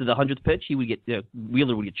after the 100th pitch, he would get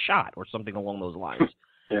Wheeler would get shot or something along those lines.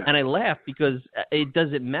 Yeah. And I laugh because it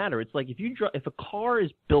doesn't matter. It's like if a car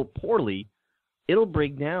is built poorly, it'll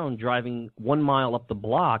break down driving 1 mile up the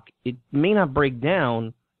block. It may not break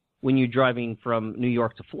down when you're driving from New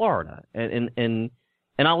York to Florida. And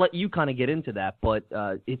I'll let you kind of get into that, but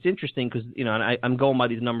it's interesting because and I'm going by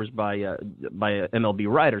these numbers by MLB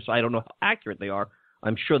writers, so I don't know how accurate they are.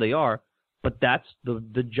 I'm sure they are, but that's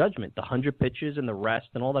the judgment, the 100 pitches and the rest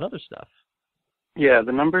and all that other stuff. Yeah,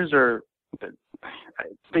 the numbers are.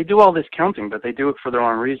 They do all this counting, but they do it for the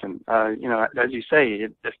wrong reason. As you say,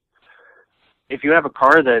 if you have a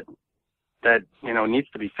car that needs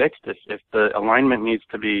to be fixed, if the alignment needs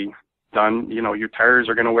to be done, your tires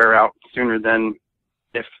are going to wear out sooner than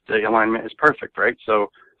if the alignment is perfect, right? So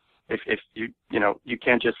if you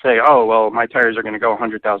can't just say, oh, well, my tires are going to go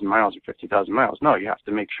 100,000 miles or 50,000 miles. No, you have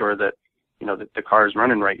to make sure that, that the car is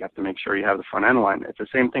running right. You have to make sure you have the front end alignment. It's the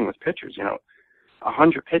same thing with pitchers,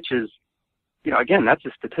 100 pitches, again, that's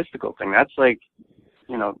a statistical thing. That's like,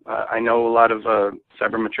 I know a lot of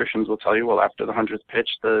sabermetricians will tell you, well, after the 100th pitch,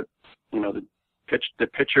 the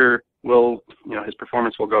pitcher will, his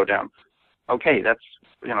performance will go down. Okay, that's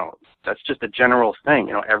just a general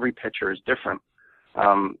thing. Every pitcher is different.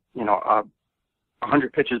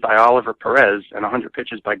 100 pitches by Oliver Perez and 100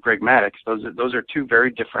 pitches by Greg Maddux. Those are two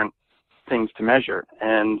very different things to measure.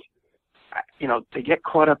 And, they get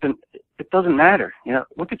caught up in, it doesn't matter.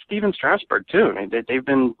 Look at Steven Strasburg too. I mean, they've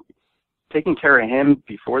been taking care of him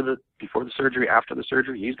before the surgery, after the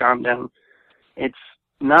surgery. He's gone down. It's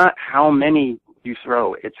not how many you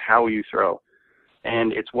throw, it's how you throw.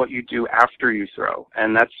 And it's what you do after you throw.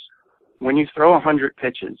 And that's when you throw 100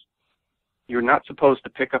 pitches, you're not supposed to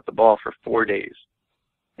pick up the ball for 4 days.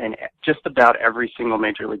 And just about every single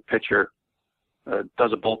major league pitcher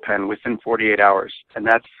does a bullpen within 48 hours. And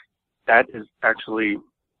that is actually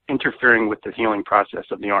interfering with the healing process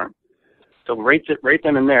of the arm. So rate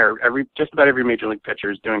them in there. Just about every major league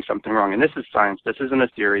pitcher is doing something wrong. And this is science. This isn't a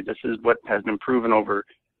theory. This is what has been proven over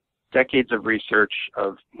decades of research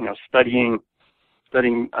of, studying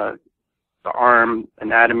the arm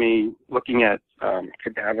anatomy, looking at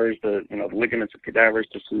cadavers, the ligaments of cadavers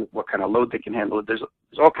to see what kind of load they can handle. There's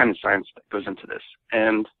all kinds of science that goes into this.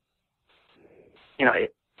 And,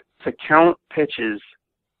 to count pitches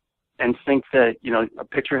and think that, a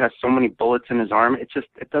pitcher has so many bullets in his arm,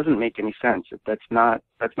 it doesn't make any sense. That's not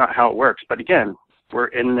how it works. But again, we're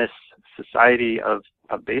in this society of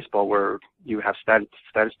baseball where you have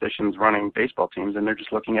statisticians running baseball teams, and they're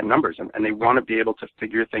just looking at numbers, and they want to be able to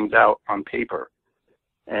figure things out on paper.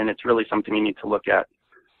 And it's really something you need to look at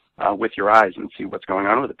with your eyes and see what's going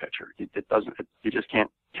on with the pitcher. You just can't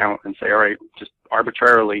count and say, all right, just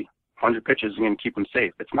arbitrarily 100 pitches is going to keep him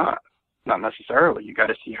safe. It's not necessarily. You got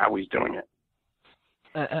to see how he's doing it.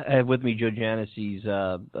 I have with me Joe Janis. He's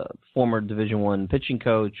a former Division I pitching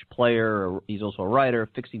coach, player. He's also a writer,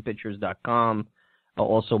 fixingpitchers.com,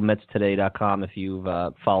 also metstoday.com. If you've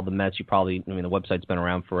followed the Mets, the website's been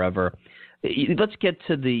around forever. Let's get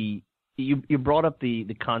to you brought up the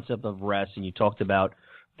concept of rest, and you talked about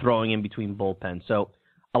throwing in between bullpens. So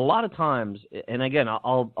a lot of times, and again,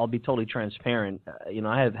 I'll be totally transparent,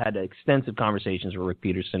 I have had extensive conversations with Rick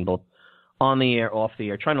Peterson, both on the air, off the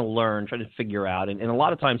air, trying to figure out. And a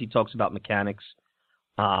lot of times he talks about mechanics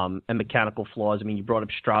and mechanical flaws. I mean, you brought up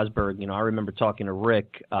Strasburg. I remember talking to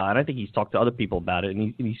Rick, and I think he's talked to other people about it,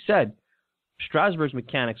 and he said Strasburg's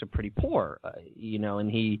mechanics are pretty poor, and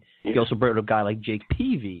he also brought up a guy like Jake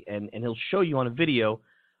Peavy, and he'll show you on a video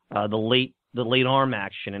the late arm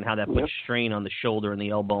action and how that puts strain on the shoulder and the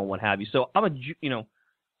elbow and what have you. So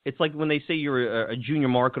it's like when they say you're a junior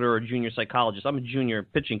marketer or a junior psychologist. I'm a junior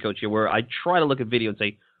pitching coach here where I try to look at video and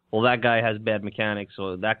say, well, that guy has bad mechanics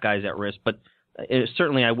or that guy's at risk. But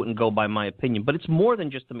certainly I wouldn't go by my opinion. But it's more than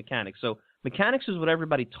just the mechanics. So mechanics is what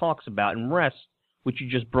everybody talks about, and rest, which you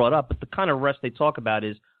just brought up. But the kind of rest they talk about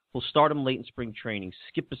is we'll start them late in spring training,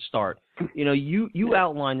 skip a start. You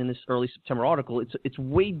outlined in this early September article, it's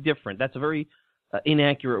way different. That's a very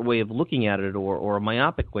inaccurate way of looking at it or a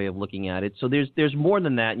myopic way of looking at it. So there's more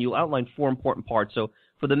than that, and you outlined 4 important parts. So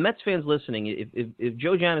for the Mets fans listening, if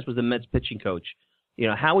Joe Janis was the Mets pitching coach,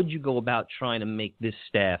 how would you go about trying to make this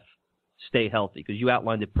staff stay healthy? Because you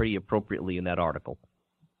outlined it pretty appropriately in that article.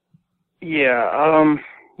 Yeah,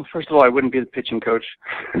 well, first of all, I wouldn't be the pitching coach.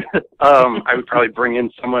 I would probably bring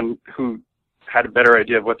in someone who had a better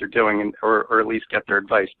idea of what they're doing or at least get their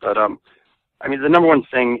advice. But, the number one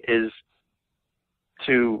thing is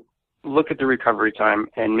to look at the recovery time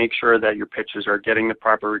and make sure that your pitchers are getting the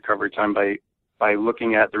proper recovery time by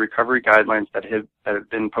looking at the recovery guidelines that have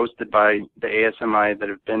been posted by the ASMI, that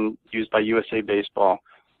have been used by USA Baseball,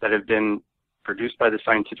 that have been produced by the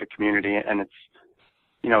scientific community. And it's,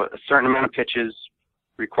 a certain amount of pitches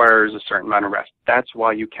requires a certain amount of rest. That's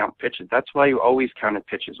why you count pitches. That's why you always counted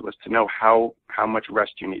pitches, was to know how much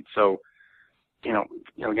rest you need. So,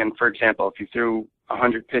 again, for example, if you threw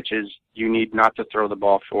 100 pitches, you need not to throw the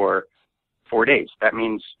ball for 4 days. That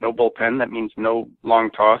means no bullpen. That means no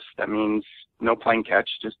long toss. That means no playing catch.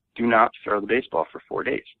 Just do not throw the baseball for 4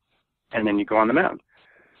 days, and then you go on the mound.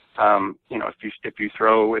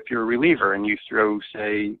 If you're a reliever and you throw,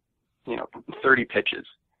 say, 30 pitches,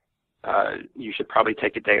 you should probably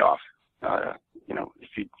take a day off. If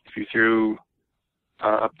you threw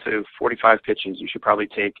up to 45 pitches, you should probably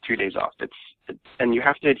take 2 days off. And you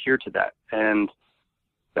have to adhere to that. And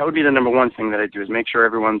that would be the number one thing that I do, is make sure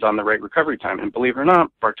everyone's on the right recovery time. And believe it or not,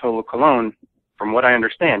 Bartolo Colon, from what I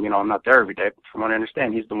understand, I'm not there every day, but from what I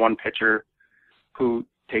understand, he's the one pitcher who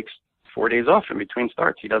takes 4 days off in between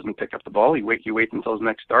starts. He doesn't pick up the ball. He waits until his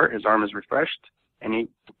next start. His arm is refreshed, and he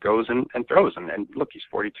goes and throws. And look, he's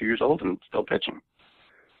 42 years old and still pitching.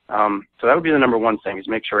 So that would be the number one thing, is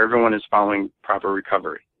make sure everyone is following proper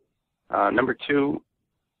recovery. Number two,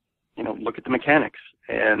 look at the mechanics.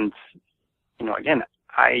 And, again,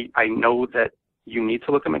 I know that you need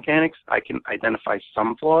to look at mechanics. I can identify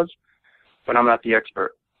some flaws, but I'm not the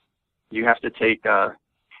expert. You have to take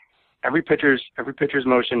every pitcher's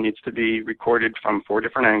motion needs to be recorded from 4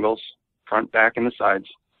 different angles, front, back, and the sides,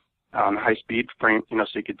 on high-speed frame, so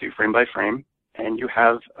you could do frame by frame, and you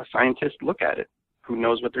have a scientist look at it who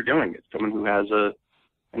knows what they're doing. It's someone who has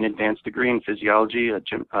an advanced degree in physiology,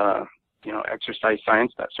 exercise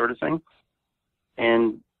science, that sort of thing,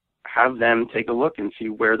 and have them take a look and see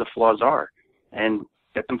where the flaws are and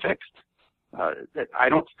get them fixed. I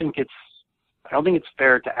don't think it's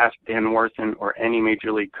fair to ask Dan Warthen or any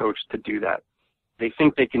major league coach to do that. They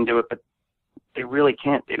think they can do it, but they really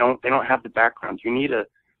can't. They don't have the background. You need a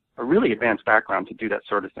really advanced background to do that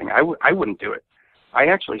sort of thing. I wouldn't do it. I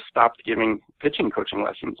actually stopped giving pitching coaching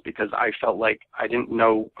lessons because I felt like I didn't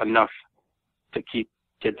know enough to keep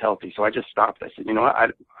kids healthy. So I just stopped. I said, you know what,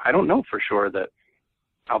 I don't know for sure that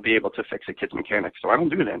I'll be able to fix a kid's mechanics, so I don't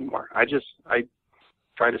do it anymore. I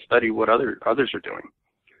try to study what others are doing.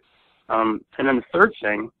 And then the third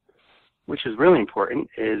thing, which is really important,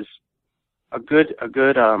 is a good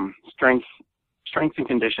strength and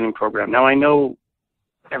conditioning program. Now, I know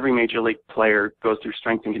every major league player goes through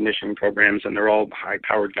strength and conditioning programs, and they're all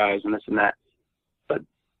high-powered guys and this and that. But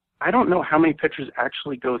I don't know how many pitchers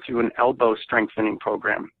actually go through an elbow strengthening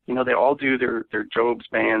program. They all do their Jobs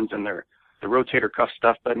bands and their rotator cuff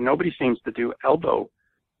stuff, but nobody seems to do elbow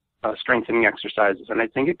strengthening exercises. And I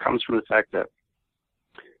think it comes from the fact that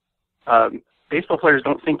baseball players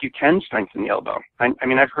don't think you can strengthen the elbow. I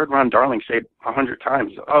mean, I've heard Ron Darling say 100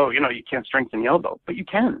 times, you can't strengthen the elbow, but you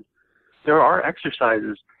can. There are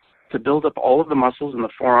exercises to build up all of the muscles in the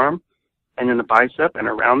forearm and in the bicep and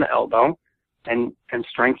around the elbow and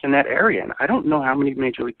strengthen that area. And I don't know how many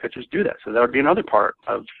major league pitchers do that. So that would be another part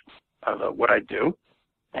of what I do.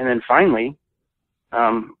 And then finally,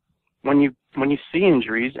 when you see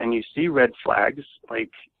injuries and you see red flags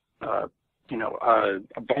like a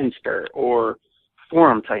bone spur or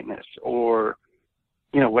forearm tightness or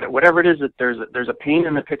whatever it is that there's a pain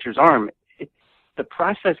in the pitcher's arm, the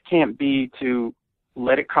process can't be to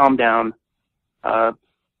let it calm down,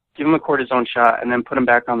 give him a cortisone shot, and then put him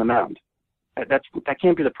back on the mound. That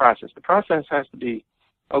can't be the process. The process has to be,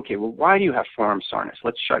 okay, well, why do you have forearm soreness?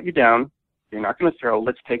 Let's shut you down. You're not going to throw.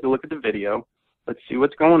 Let's take a look at the video. Let's see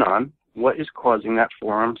what's going on. What is causing that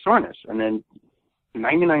forearm soreness? And then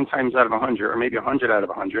 99 times out of 100, or maybe 100 out of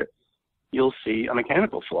 100, you'll see a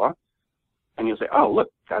mechanical flaw. And you'll say, oh, look,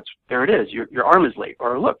 there it is. Your arm is late.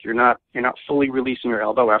 Or look, you're not fully releasing your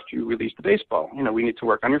elbow after you release the baseball. We need to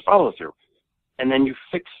work on your follow through. And then you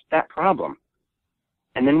fix that problem.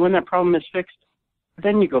 And then when that problem is fixed,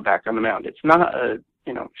 then you go back on the mound. It's not a,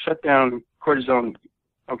 shut down, cortisone,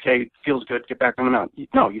 okay, feels good, get back on the mound.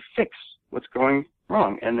 No, you fix what's going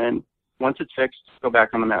wrong. And then once it's fixed, go back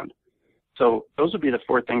on the mound. So those would be the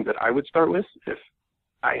 4 things that I would start with if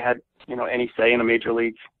I had, any say in a major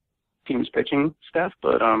league team's pitching staff,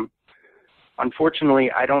 but unfortunately,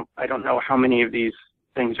 I don't know how many of these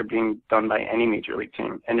things are being done by any major league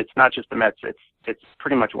team, and it's not just the Mets; it's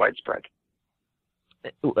pretty much widespread.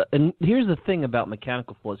 And here's the thing about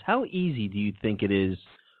mechanical flaws: how easy do you think it is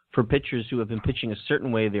for pitchers who have been pitching a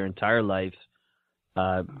certain way their entire life,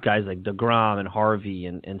 guys like DeGrom and Harvey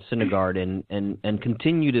and Syndergaard, and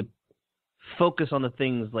continue to focus on the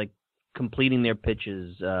things like completing their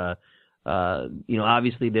pitches?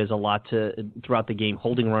 Obviously there's a lot throughout the game,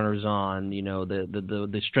 holding runners on,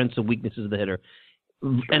 the strengths and weaknesses of the hitter.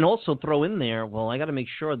 And also throw in there, well, I got to make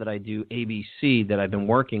sure that I do ABC that I've been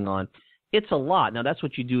working on. It's a lot. Now, that's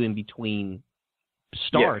what you do in between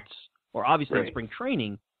starts or obviously in spring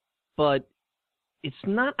training, but it's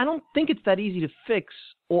not, I don't think it's that easy to fix.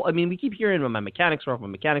 Or, I mean, we keep hearing my mechanics are off.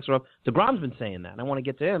 DeGrom's been saying that. I want to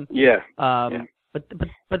get to him.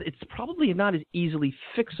 But it's probably not as easily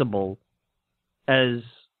fixable as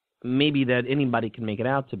maybe that anybody can make it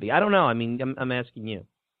out to be. I don't know. I mean, I'm asking you.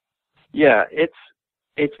 Yeah,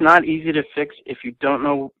 it's not easy to fix if you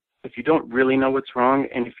don't really know what's wrong,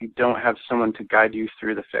 and if you don't have someone to guide you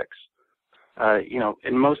through the fix.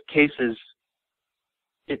 In most cases,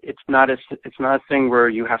 it's not a thing where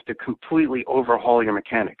you have to completely overhaul your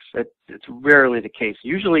mechanics. It's rarely the case.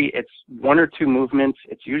 Usually, it's 1 or 2 movements.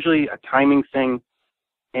 It's usually a timing thing,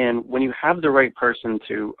 and when you have the right person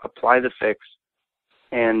to apply the fix,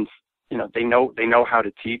 and they know how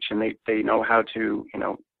to teach, and they know how to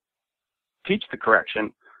teach the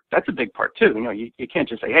correction. That's a big part too. You can't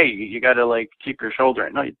just say, hey, you got to keep your shoulder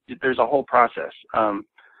in. No, there's a whole process. And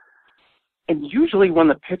usually when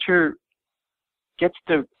the pitcher gets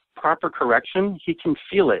the proper correction, he can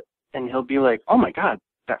feel it, and he'll be like, oh my God,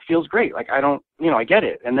 that feels great. I get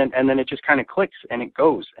it. And then it just kind of clicks and it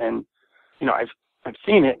goes. And, I've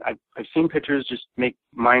seen it. I've seen pitchers just make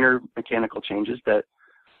minor mechanical changes that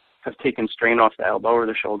have taken strain off the elbow or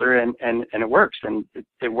the shoulder, and it works. And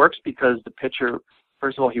it works because the pitcher,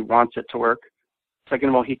 first of all, he wants it to work. Second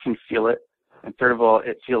of all, he can feel it. And third of all,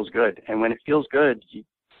 it feels good. And when it feels good,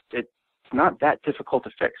 it's not that difficult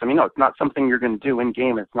to fix. I mean, no, it's not something you're going to do in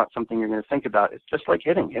game. It's not something you're going to think about. It's just like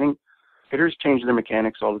hitting. Hitters change their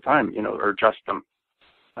mechanics all the time, or adjust them.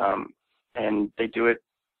 And they do it,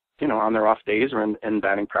 on their off days or in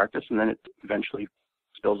batting practice, and then it eventually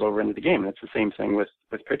spills over into the game. And it's the same thing with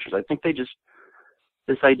pitchers. I think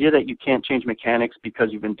this idea that you can't change mechanics because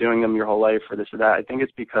you've been doing them your whole life or this or that, I think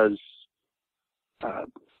it's because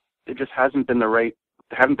it just haven't been the right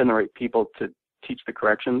people to teach the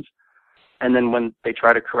corrections. And then when they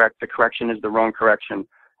try to correct, the correction is the wrong correction,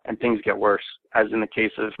 and things get worse, as in the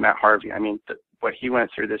case of Matt Harvey. I mean, what he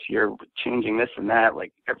went through this year, with changing this and that,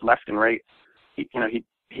 like left and right,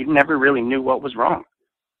 he never really knew what was wrong.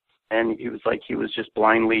 And he was just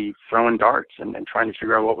blindly throwing darts and trying to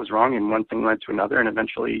figure out what was wrong, and one thing led to another, and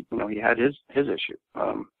eventually, he had his issue.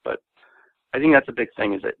 But I think that's a big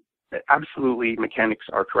thing, is that absolutely mechanics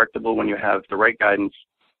are correctable when you have the right guidance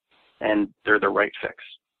and they're the right fix.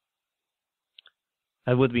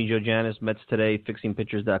 With me, Joe Janis, Mets Today,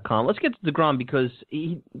 FixingPitchers.com. Let's get to DeGrom, because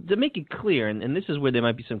to make it clear, and this is where there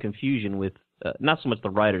might be some confusion with not so much the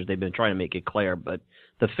writers, they've been trying to make it clear, but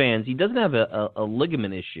the fans. He doesn't have a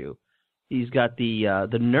ligament issue. He's got the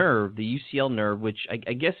nerve, the UCL nerve, which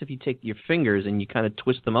I guess if you take your fingers and you kind of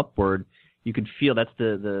twist them upward, you could feel that's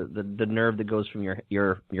the nerve that goes from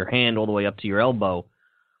your hand all the way up to your elbow,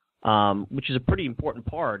 which is a pretty important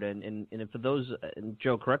part. And for those, and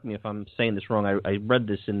Joe, correct me if I'm saying this wrong, I read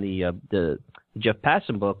this in the Jeff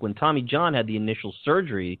Passan book. When Tommy John had the initial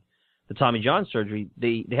surgery, the Tommy John surgery,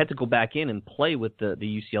 they had to go back in and play with the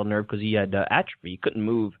UCL nerve because he had atrophy. He couldn't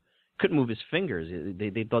move his fingers.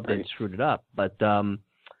 They thought they'd screwed it up, but.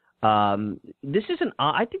 This is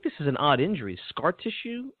I think this is an odd injury. Scar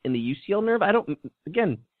tissue in the UCL nerve.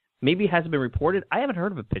 Maybe it hasn't been reported. I haven't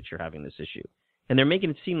heard of a pitcher having this issue. And they're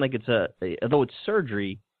making it seem like although it's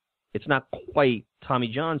surgery, it's not quite Tommy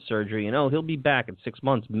John surgery. He'll be back in 6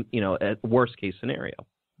 months, at worst case scenario.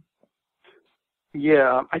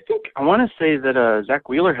 Yeah, I want to say that Zach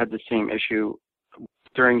Wheeler had the same issue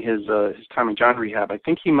during his Tommy John rehab. I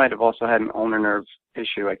think he might have also had an ulnar nerve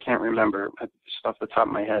issue. I can't remember just off the top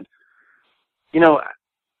of my head.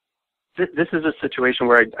 This is a situation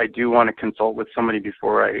where I do want to consult with somebody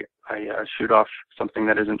before I shoot off something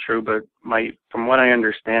that isn't true. But from what I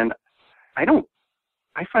understand, I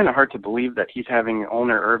find it hard to believe that he's having an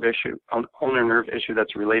ulnar nerve issue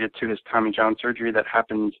that's related to his Tommy John surgery that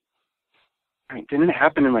happened. I mean, didn't it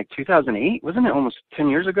happen in 2008? Wasn't it almost 10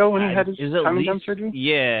 years ago when he had his Tommy John surgery?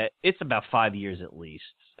 Yeah, it's about 5 years at least.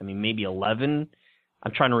 I mean, maybe 11.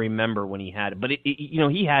 I'm trying to remember when he had it. But,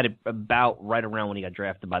 he had it about right around when he got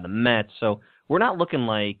drafted by the Mets. So we're not looking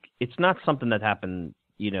like – it's not something that happened,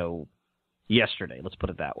 yesterday. Let's put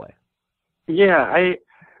it that way. Yeah,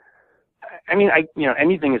 I mean,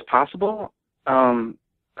 anything is possible. I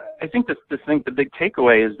think the big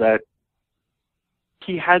takeaway is that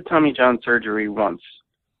he had Tommy John surgery once,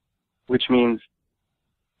 which means,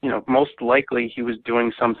 most likely he was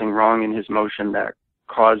doing something wrong in his motion that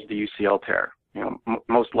caused the UCL tear.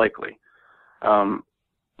 Most likely.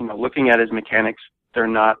 Looking at his mechanics, they're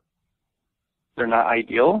not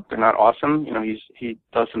ideal. They're not awesome. He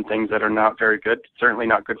does some things that are not very good. Certainly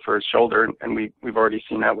not good for his shoulder, and we've already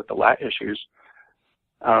seen that with the lat issues.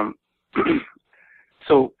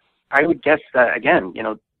 So I would guess that again,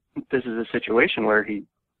 this is a situation where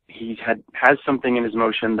he has something in his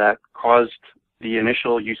motion that caused the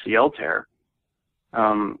initial UCL tear.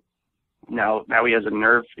 Now he has a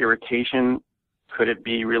nerve irritation. Could it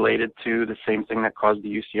be related to the same thing that caused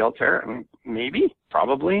the UCL tear? I mean, maybe,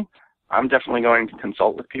 probably. I'm definitely going to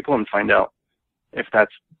consult with people and find out if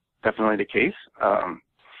that's definitely the case.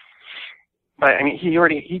 But I mean,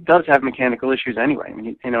 he does have mechanical issues anyway. I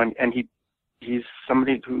mean, and he's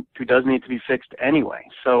somebody who does need to be fixed anyway.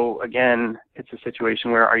 So again, it's a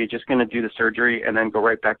situation where, are you just going to do the surgery and then go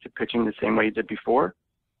right back to pitching the same way you did before?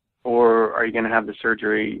 Or are you going to have the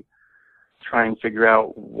surgery, try and figure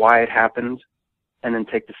out why it happened, and then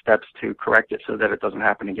take the steps to correct it so that it doesn't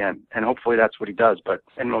happen again? And hopefully that's what he does. But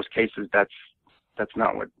in most cases, that's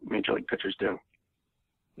not what major league pitchers do.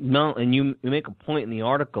 No, and you make a point in the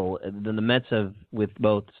article. The Mets have, with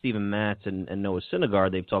both Steven Matz and Noah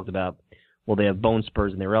Syndergaard, they've talked about, well, they have bone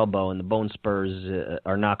spurs in their elbow, and the bone spurs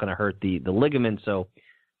are not going to hurt the ligament, so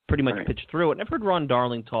pretty much pitch through it. And I've heard Ron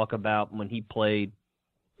Darling talk about when he played.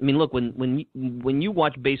 I mean, look, when you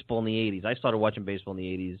watch baseball in the 80s, I started watching baseball in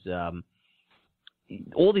the 80s.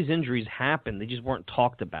 all these injuries happened. They just weren't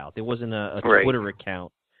talked about. There wasn't a Right. Twitter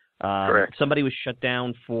account. Correct. Somebody was shut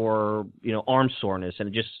down for arm soreness,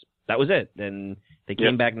 and that was it. And they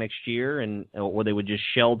came back next year, or they were just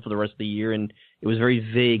shelled for the rest of the year, and it was very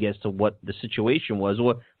vague as to what the situation was.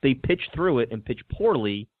 Or they pitched through it and pitched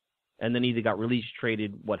poorly, and then either got released,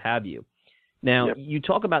 traded, what have you. Now, you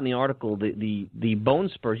talk about in the article the bone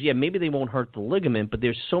spurs. Yeah, maybe they won't hurt the ligament, but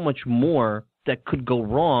there's so much more that could go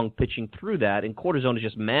wrong pitching through that, and cortisone is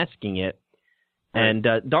just masking it. Right.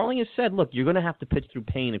 And Darling has said, look, you're going to have to pitch through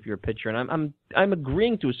pain if you're a pitcher, and I'm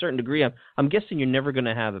agreeing to a certain degree. I'm guessing you're never going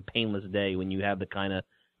to have a painless day when you have the kind of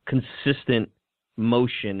consistent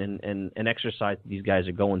motion and exercise that these guys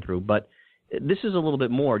are going through. But this is a little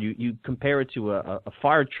bit more. You compare it to a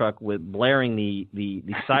fire truck with blaring the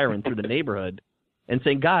siren through the neighborhood and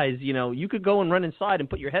saying, guys, you could go and run inside and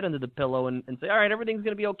put your head under the pillow and say, all right, everything's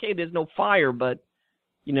going to be okay. There's no fire, but,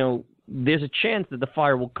 there's a chance that the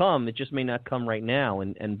fire will come. It just may not come right now.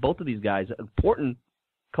 And both of these guys, important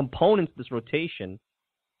components of this rotation,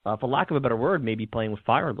 for lack of a better word, maybe playing with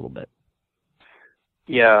fire a little bit.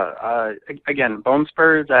 Yeah. Again, bone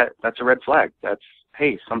spur, that's a red flag. That's,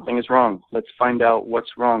 hey, something is wrong. Let's find out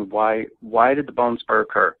what's wrong. Why did the bone spur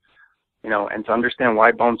occur? And to understand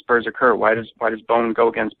why bone spurs occur, why does bone go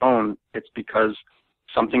against bone? It's because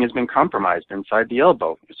something has been compromised inside the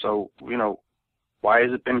elbow. So, why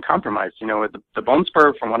has it been compromised? The bone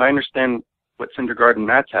spur, from what I understand, what Syndergaard and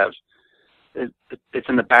Matz have, it's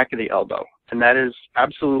in the back of the elbow, and that is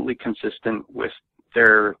absolutely consistent with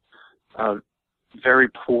their very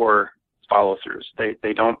poor follow-throughs.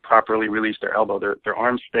 They don't properly release their elbow. Their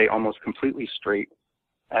arms stay almost completely straight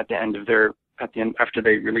at the end after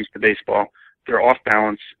they release the baseball. They're off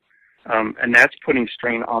balance, and that's putting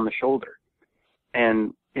strain on the shoulder.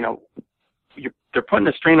 And they're putting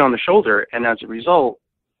a strain on the shoulder, and as a result,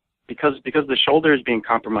 because the shoulder is being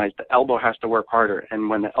compromised, the elbow has to work harder. And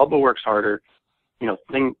when the elbow works harder,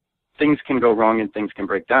 things can go wrong and things can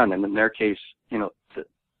break down. And in their case,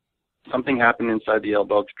 something happened inside the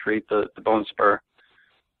elbow to create the bone spur.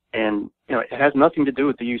 And, it has nothing to do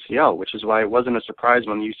with the UCL, which is why it wasn't a surprise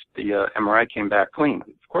when the MRI came back clean.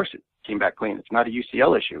 Of course it came back clean. It's not a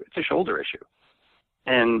UCL issue. It's a shoulder issue.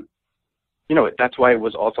 And, that's why it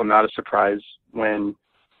was also not a surprise when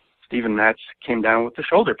Steven Matz came down with the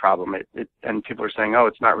shoulder problem. And people are saying, oh,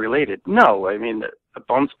 it's not related. No, I mean, the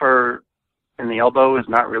bone spur in the elbow is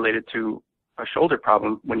not related to a shoulder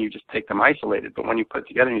problem when you just take them isolated. But when you put it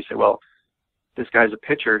together and you say, well, this guy's a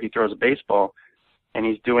pitcher, he throws a baseball, and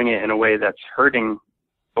he's doing it in a way that's hurting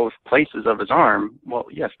both places of his arm, well,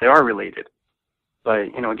 yes, they are related. But,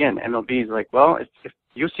 again, MLB is like, well, if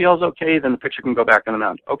UCL is okay, then the pitcher can go back on the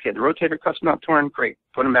mound. Okay, the rotator cuff's not torn, great,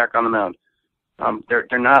 put him back on the mound.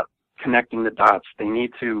 They're not connecting the dots. They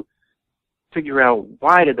need to figure out,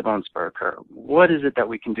 why did the bone spur occur? What is it that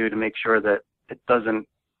we can do to make sure that it doesn't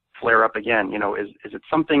flare up again? Is it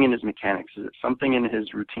something in his mechanics? Is it something in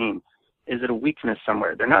his routine? Is it a weakness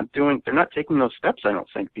somewhere? They're not taking those steps, I don't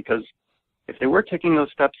think, because if they were taking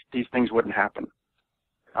those steps, these things wouldn't happen.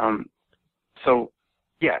 So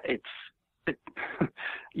yeah,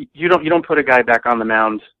 you don't put a guy back on the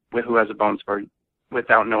mound who has a bone spur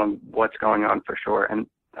without knowing what's going on for sure. And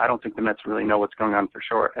I don't think the Mets really know what's going on for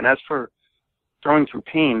sure. And as for throwing through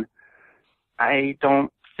pain, I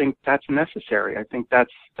don't think that's necessary. I think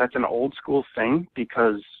that's an old school thing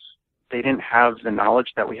because they didn't have the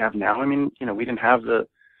knowledge that we have now. I mean, we didn't have the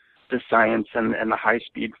science and the high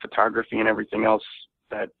speed photography and everything else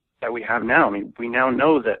that we have now. I mean, we now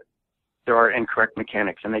know that there are incorrect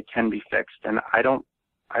mechanics and they can be fixed. And I don't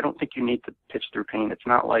think you need to pitch through pain. It's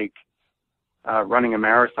not like running a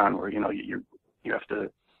marathon where you have to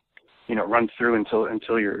run through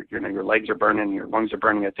until your legs are burning, your lungs are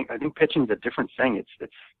burning. I think pitching is a different thing.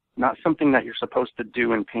 It's not something that you're supposed to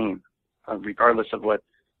do in pain, regardless of what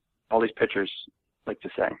all these pitchers like to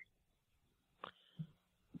say.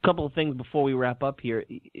 A couple of things before we wrap up here.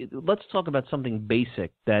 Let's talk about something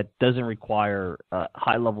basic that doesn't require a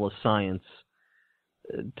high level of science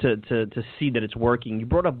to see that it's working. You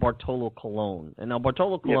brought up Bartolo Colon. And now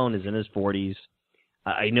Bartolo Colon is in his 40s.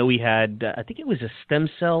 I know he had, I think it was a stem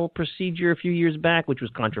cell procedure a few years back, which was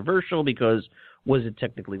controversial because was it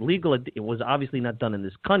technically legal? It was obviously not done in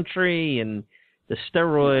this country, and the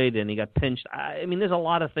steroid, and he got pinched. I mean, there's a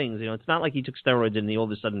lot of things. It's not like he took steroids and all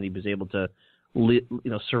of a sudden he was able to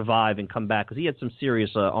survive and come back because he had some serious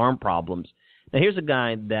arm problems. Now, here's a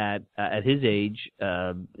guy that at his age,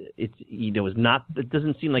 it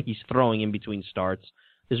doesn't seem like he's throwing in between starts.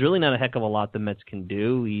 There's really not a heck of a lot the Mets can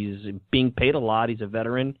do. He's being paid a lot. He's a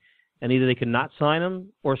veteran. And either they can not sign him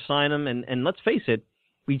or sign him. And let's face it,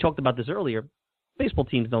 we talked about this earlier. baseball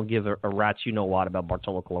teams don't give a rat's you-know-what about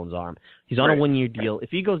Bartolo Colon's arm. He's on a one-year deal. If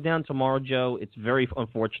he goes down tomorrow, Joe, it's very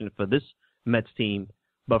unfortunate for this Mets team,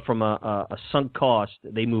 but from a sunk cost,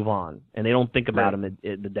 they move on, and they don't think about him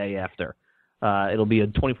the day after. It'll be a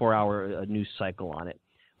 24-hour news cycle on it.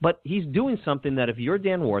 But he's doing something that if you're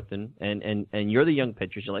Dan Warthen and you're the young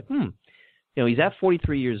pitchers, you're like, he's at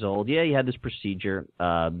 43 years old. Yeah, he had this procedure.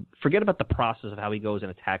 Forget about the process of how he goes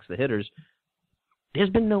and attacks the hitters. There's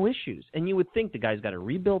been no issues. And you would think the guy's got a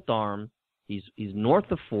rebuilt arm. He's north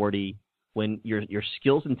of 40 when your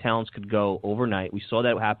skills and talents could go overnight. We saw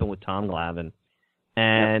that happen with Tom Glavine.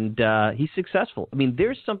 And he's successful. I mean,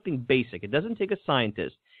 there's something basic. It doesn't take a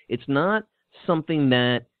scientist. It's not something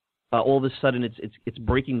that all of a sudden it's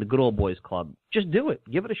breaking the good old boys club. Just do it.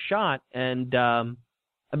 Give it a shot. And I'm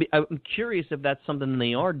curious if that's something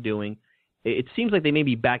they are doing. It seems like they may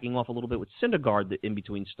be backing off a little bit with Syndergaard in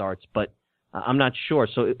between starts, but I'm not sure.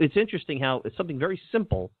 So it's interesting how it's something very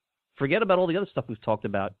simple. Forget about all the other stuff we've talked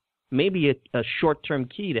about. Maybe a short-term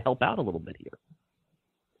key to help out a little bit here.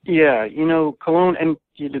 Yeah, Colon, and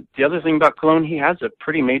the other thing about Colon, he has a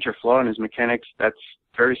pretty major flaw in his mechanics that's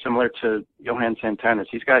very similar to Johan Santana's.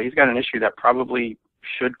 He's got an issue that probably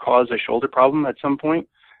should cause a shoulder problem at some point.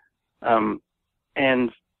 But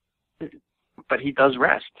he does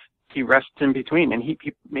rest. He rests in between, and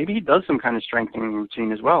maybe he does some kind of strengthening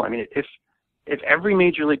routine as well. I mean, if every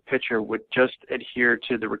major league pitcher would just adhere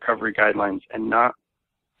to the recovery guidelines and not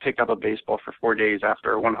pick up a baseball for 4 days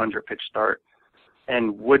after a 100-pitch start,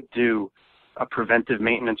 and would do a preventive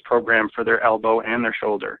maintenance program for their elbow and their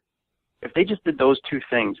shoulder, if they just did those two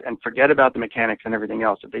things and forget about the mechanics and everything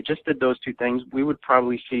else, if they just did those two things, we would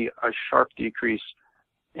probably see a sharp decrease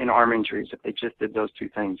in arm injuries if they just did those two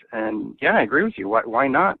things. And yeah, I agree with you. Why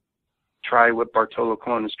not try what Bartolo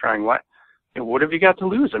Colon is trying? What have you got to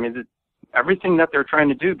lose? I mean, everything that they're trying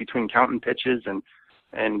to do between counting pitches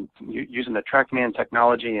and using the TrackMan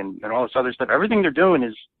technology and all this other stuff, everything they're doing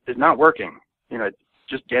is not working. It's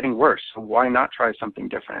just getting worse. So why not try something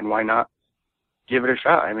different, and why not give it a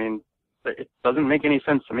shot? I mean, it doesn't make any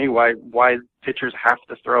sense to me why pitchers have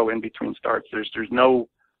to throw in between starts. There's no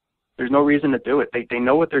reason to do it. They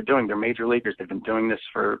know what they're doing. They're major leaguers. They've been doing this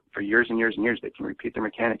for years and years and years. They can repeat their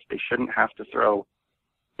mechanics. They shouldn't have to throw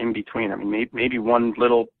in between. I mean, maybe one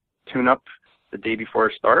little tune-up the day before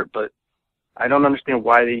a start, but I don't understand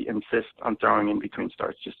why they insist on throwing in between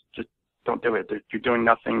starts. Just don't do it. You're doing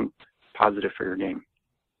nothing positive for your game.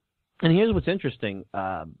 And here's what's interesting.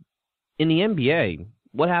 In the NBA,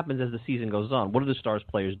 what happens as the season goes on? What do the star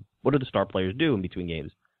players do in between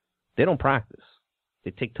games? They don't practice.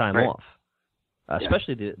 They take time off,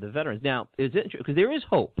 especially the veterans. Now, it's interesting because there is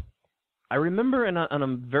hope. I remember, and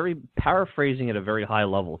I'm very paraphrasing at a very high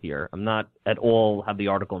level here. I'm not at all have the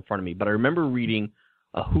article in front of me, but I remember reading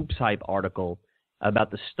a Hoops Hype article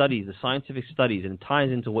about the studies, the scientific studies, and it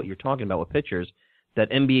ties into what you're talking about with pitchers, that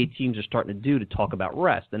NBA teams are starting to do to talk about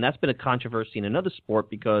rest. And that's been a controversy in another sport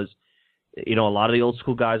because, a lot of the old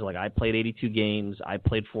school guys, like I played 82 games, I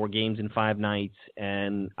played 4 games in 5 nights,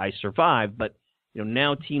 and I survived. But,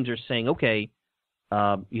 now teams are saying, okay,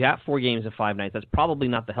 you have 4 games in 5 nights. That's probably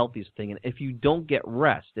not the healthiest thing. And if you don't get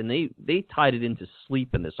rest, and they tied it into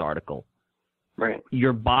sleep in this article, right,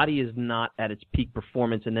 your body is not at its peak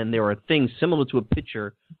performance. And then there are things similar to a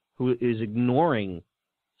pitcher who is ignoring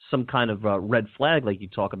some kind of red flag like you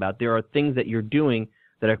talk about. There are things that you're doing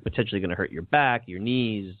that are potentially going to hurt your back, your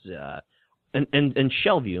knees, and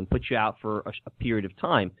shelve you and put you out for a period of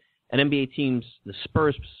time. And NBA teams, the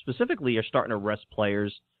Spurs specifically, are starting to rest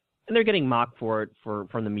players, and they're getting mocked for it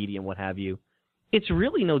from the media and what have you. It's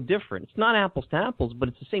really no different. It's not apples to apples, but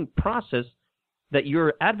it's the same process that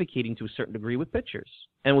you're advocating to a certain degree with pitchers.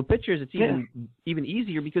 And with pitchers, it's even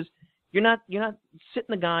easier because you're not sitting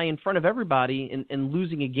the guy in front of everybody and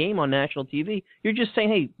losing a game on national TV. You're just saying,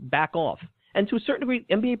 hey, back off. And to a certain degree,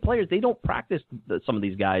 NBA players, they don't practice some of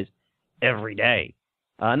these guys every day.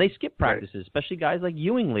 And they skip practices, especially guys like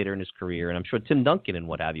Ewing later in his career, and I'm sure Tim Duncan and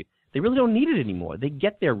what have you. They really don't need it anymore. They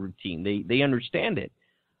get their routine. They understand it.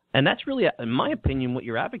 And that's really, in my opinion, what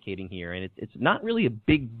you're advocating here. And it's not really a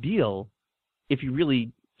big deal if you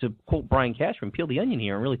really, to quote Brian Cashman, peel the onion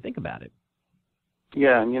here and really think about it.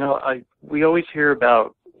 Yeah, and we always hear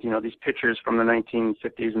about these pitchers from the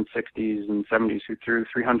 1950s and 60s and 70s who threw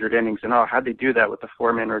 300 innings, and how'd they do that with the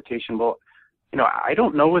 4-man rotation? Well, I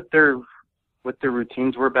don't know what their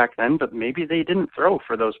routines were back then, but maybe they didn't throw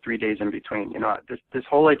for those 3 days in between. This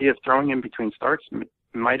whole idea of throwing in between starts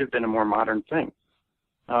might have been a more modern thing.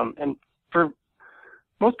 And for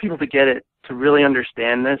most people to get it, to really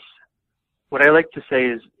understand this, what I like to say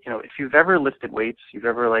is, if you've ever lifted weights, you've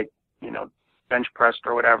ever bench pressed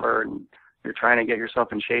or whatever, and you're trying to get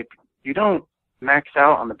yourself in shape, you don't max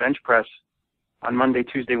out on the bench press on Monday,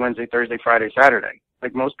 Tuesday, Wednesday, Thursday, Friday, Saturday.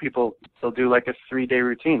 Like most people, they'll do like a 3-day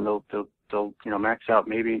routine. They'll max out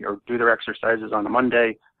maybe or do their exercises on a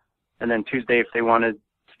Monday, and then Tuesday, if they want to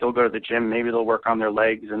still go to the gym, maybe they'll work on their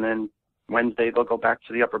legs, and then Wednesday they'll go back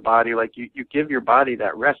to the upper body. Like you give your body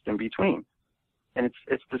that rest in between. And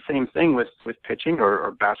it's the same thing with pitching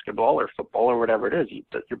or basketball or football or whatever it is.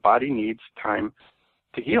 Your body needs time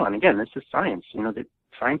to heal. And again, this is science. The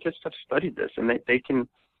scientists have studied this, and they can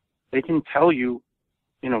tell you,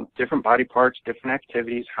 different body parts, different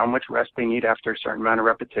activities, how much rest they need after a certain amount of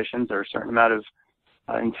repetitions or a certain amount of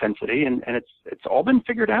intensity, and it's all been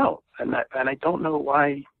figured out. And I don't know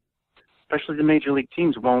why, especially the major league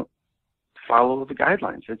teams, won't follow the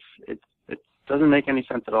guidelines. It doesn't make any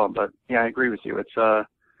sense at all. But yeah, I agree with you. It's the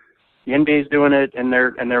NBA is doing it in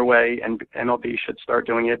their way, and MLB should start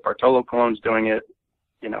doing it. Bartolo Colon's doing it.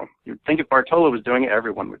 You'd think if Bartolo was doing it,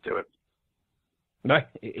 everyone would do it. Right,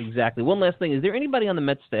 exactly. One last thing: is there anybody on the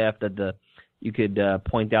Mets staff that you could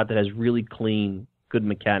point out that has really clean, good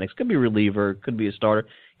mechanics? Could be a reliever, could be a starter.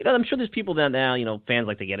 I'm sure there's people that now, fans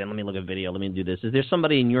like to get in. Let me look at video. Let me do this. Is there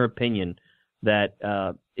somebody, in your opinion, that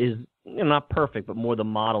is not perfect, but more the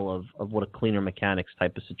model of what a cleaner mechanics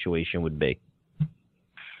type of situation would be?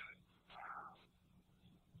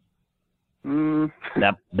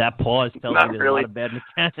 That pause tells me there's a lot of bad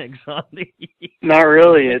mechanics on the. Not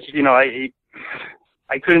really. It's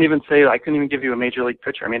I couldn't even give you a major league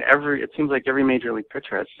pitcher. I mean, it seems like every major league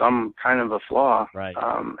pitcher has some kind of a flaw, right?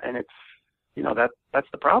 And it's that's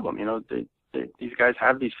the problem. These guys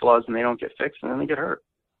have these flaws and they don't get fixed, and then they get hurt.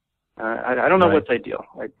 I don't know what's ideal.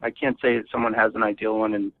 I can't say that someone has an ideal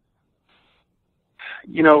one. And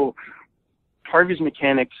Harvey's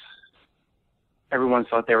mechanics, everyone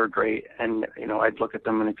thought they were great, and I'd look at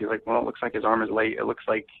them and I'd be like, well, it looks like his arm is late. It looks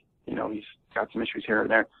like he's got some issues here and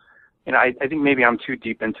there. I think maybe I'm too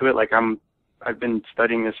deep into it. Like I've been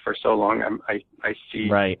studying this for so long. I see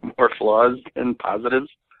more flaws than positives.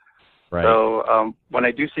 Right. So when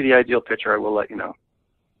I do see the ideal pitcher, I will let you know.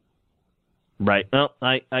 Right. Well,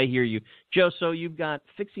 I hear you, Joe. So you've got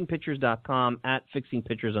fixingpitchers.com, at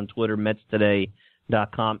fixingpitchers on Twitter,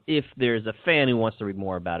 metstoday.com. If there's a fan who wants to read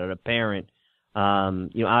more about it, a parent.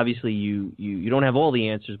 Obviously you don't have all the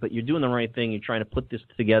answers, but you're doing the right thing. You're trying to put this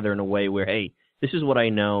together in a way where, hey, this is what I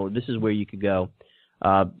know. This is where you could go.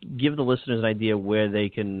 Give the listeners an idea where they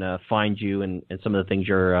can find you and some of the things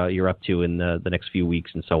you're up to in the next few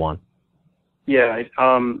weeks and so on. Yeah,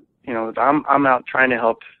 I'm out trying to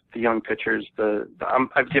help the young pitchers.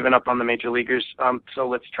 I've given up on the major leaguers, so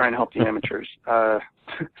let's try and help the amateurs. So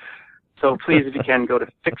please, if you can, go to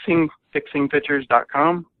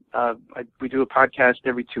fixingpitchers.com. We do a podcast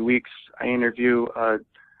every 2 weeks. I interview a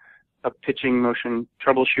pitching motion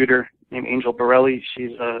troubleshooter named Angel Borelli.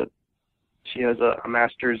 She has a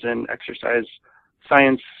master's in exercise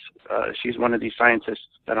science. She's one of these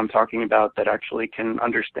scientists that I'm talking about that actually can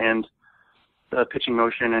understand the pitching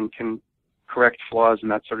motion and can correct flaws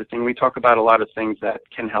and that sort of thing. We talk about a lot of things that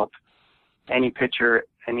can help any pitcher,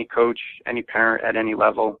 any coach, any parent at any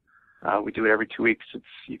level. We do it every 2 weeks.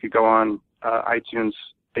 You could go on iTunes,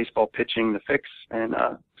 Baseball Pitching, The Fix, and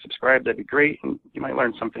subscribe. That'd be great, and you might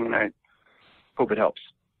learn something, and I hope it helps.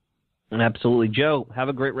 Absolutely. Joe, have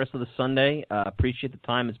a great rest of the Sunday. Appreciate the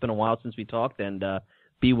time. It's been a while since we talked, and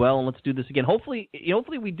be well, and let's do this again. Hopefully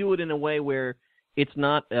we do it in a way where it's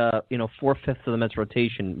not 4/5 of the Mets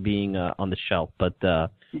rotation being on the shelf, but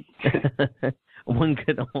one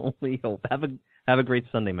could only hope. Have a great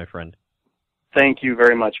Sunday, my friend. Thank you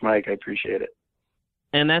very much, Mike. I appreciate it.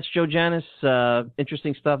 And that's Joe Janis.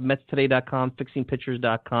 Interesting stuff, metstoday.com,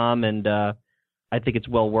 fixingpitchers.com, and I think it's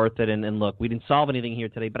well worth it. And look, we didn't solve anything here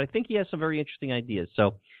today, but I think he has some very interesting ideas.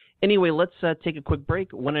 So anyway, let's take a quick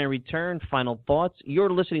break. When I return, final thoughts. You're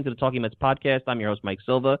listening to the Talking Mets podcast. I'm your host, Mike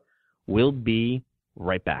Silva. We'll be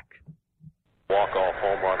right back. Walk-off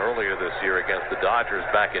home run earlier this year against the Dodgers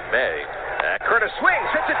back in May. Curtis swings,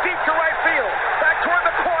 hits it deep to right field. Back toward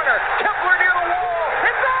the corner. Kepler near the wall.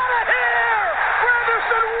 It's out of here!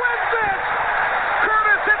 Granderson wins it!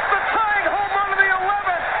 Curtis hits the tying home run of the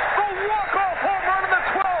 11th, the walk-off home run of the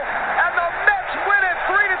 12th, and the Mets win it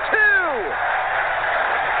 3-2!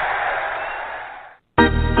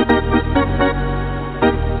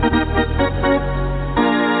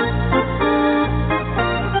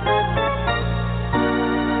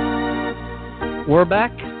 We're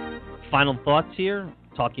back. Final thoughts here,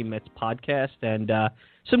 Talking Mets podcast, and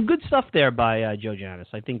some good stuff there by Joe Janis.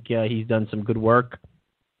 I think he's done some good work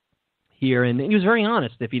here, and he was very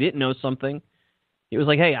honest. If he didn't know something, he was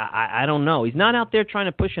like, hey, I don't know. He's not out there trying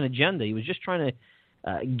to push an agenda. He was just trying to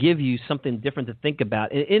give you something different to think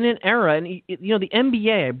about. In an era, and the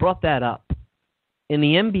NBA, I brought that up. In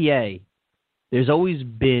the NBA, there's always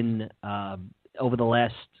been, over the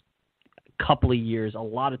last couple of years, a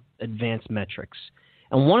lot of advanced metrics.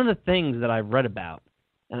 And one of the things that I've read about,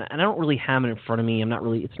 and I don't really have it in front of me,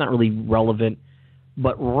 it's not really relevant,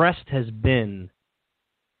 but rest has been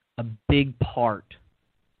a big part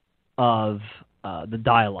of the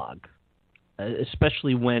dialogue,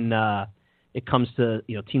 especially when it comes to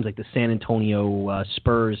teams like the San Antonio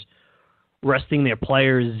Spurs resting their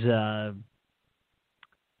players,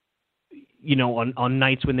 on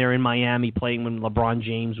nights when they're in Miami playing when LeBron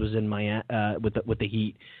James was in Miami with the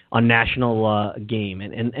Heat on national game,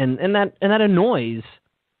 and that annoys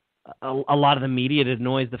a lot of the media. It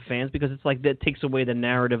annoys the fans because it's like that takes away the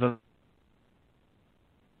narrative of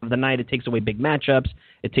the night. It takes away big matchups.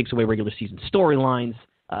 It takes away regular season storylines.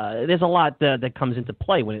 There's a lot that comes into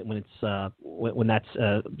play when that's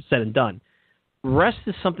said and done. Rest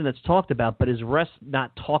is something that's talked about, but is rest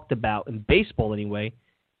not talked about in baseball anyway?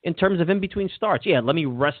 In terms of in between starts, let me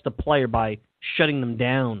rest a player by shutting them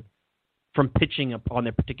down from pitching upon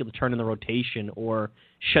their particular turn in the rotation, or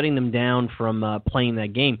shutting them down from playing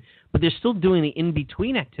that game. But they're still doing the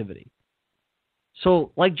in-between activity.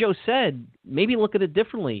 So, like Joe said, maybe look at it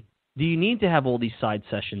differently. Do you need to have all these side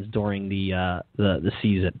sessions during the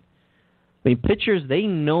season? I mean, pitchers, they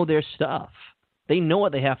know their stuff. They know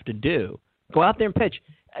what they have to do. Go out there and pitch.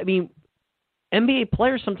 I mean, NBA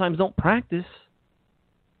players sometimes don't practice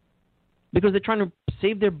because they're trying to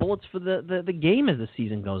save their bullets for the game as the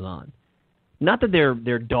season goes on. Not that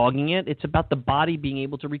they're dogging it. It's about the body being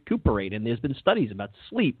able to recuperate. And there's been studies about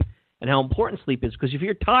sleep and how important sleep is. Because if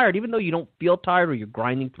you're tired, even though you don't feel tired or you're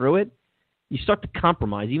grinding through it, you start to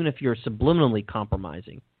compromise, even if you're subliminally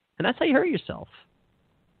compromising. And that's how you hurt yourself.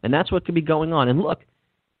 And that's what could be going on. And look,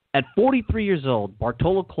 at 43 years old,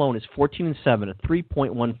 Bartolo Colon is 14-7, a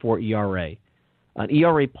 3.14 ERA, an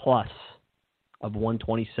ERA plus of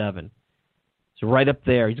 127. So right up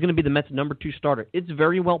there. He's going to be the Mets' number 2 starter. It's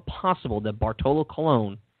very well possible that Bartolo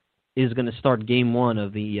Colon is going to start Game 1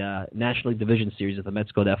 of the National League Division Series if the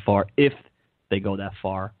Mets go that far, if they go that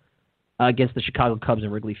far, against the Chicago Cubs in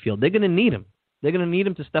Wrigley Field. They're going to need him. They're going to need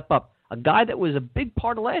him to step up. A guy that was a big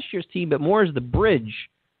part of last year's team, but more as the bridge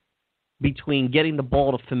between getting the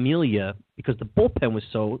ball to Familia, because the bullpen was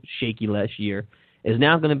so shaky last year, is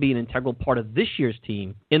now going to be an integral part of this year's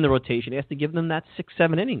team in the rotation. He has to give them that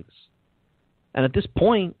 6-7 innings. And at this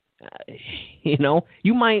point,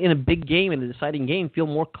 you might, in a big game, in a deciding game, feel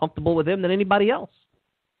more comfortable with him than anybody else.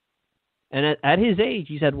 And at his age,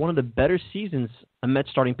 he's had one of the better seasons a Mets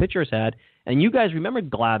starting pitcher has had. And you guys remember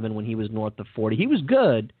Glavine when he was north of 40. He was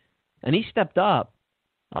good, and he stepped up.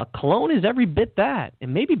 Colon is every bit that,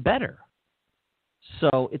 and maybe better.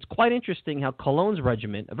 So it's quite interesting how Colon's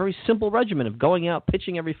regimen, a very simple regimen of going out,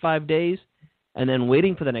 pitching every 5 days, and then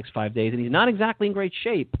waiting for the next 5 days, and he's not exactly in great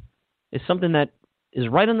shape, is something that is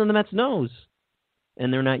right under the Mets' nose,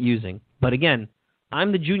 and they're not using. But again,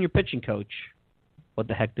 I'm the junior pitching coach. What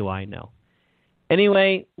the heck do I know?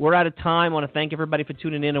 Anyway, we're out of time. I want to thank everybody for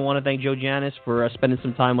tuning in. I want to thank Joe Janis for spending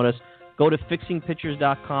some time with us. Go to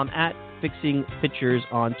fixingpitchers.com, at fixingpitchers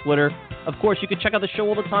on Twitter. Of course, you can check out the show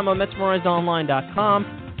all the time on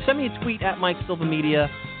MetsMemorizedOnline.com. Send me a tweet at Mike Silva Media.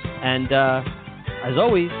 And as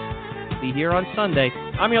always, be here on Sunday.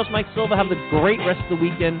 I'm your host, Mike Silva. Have a great rest of the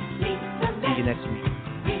weekend. See you next week.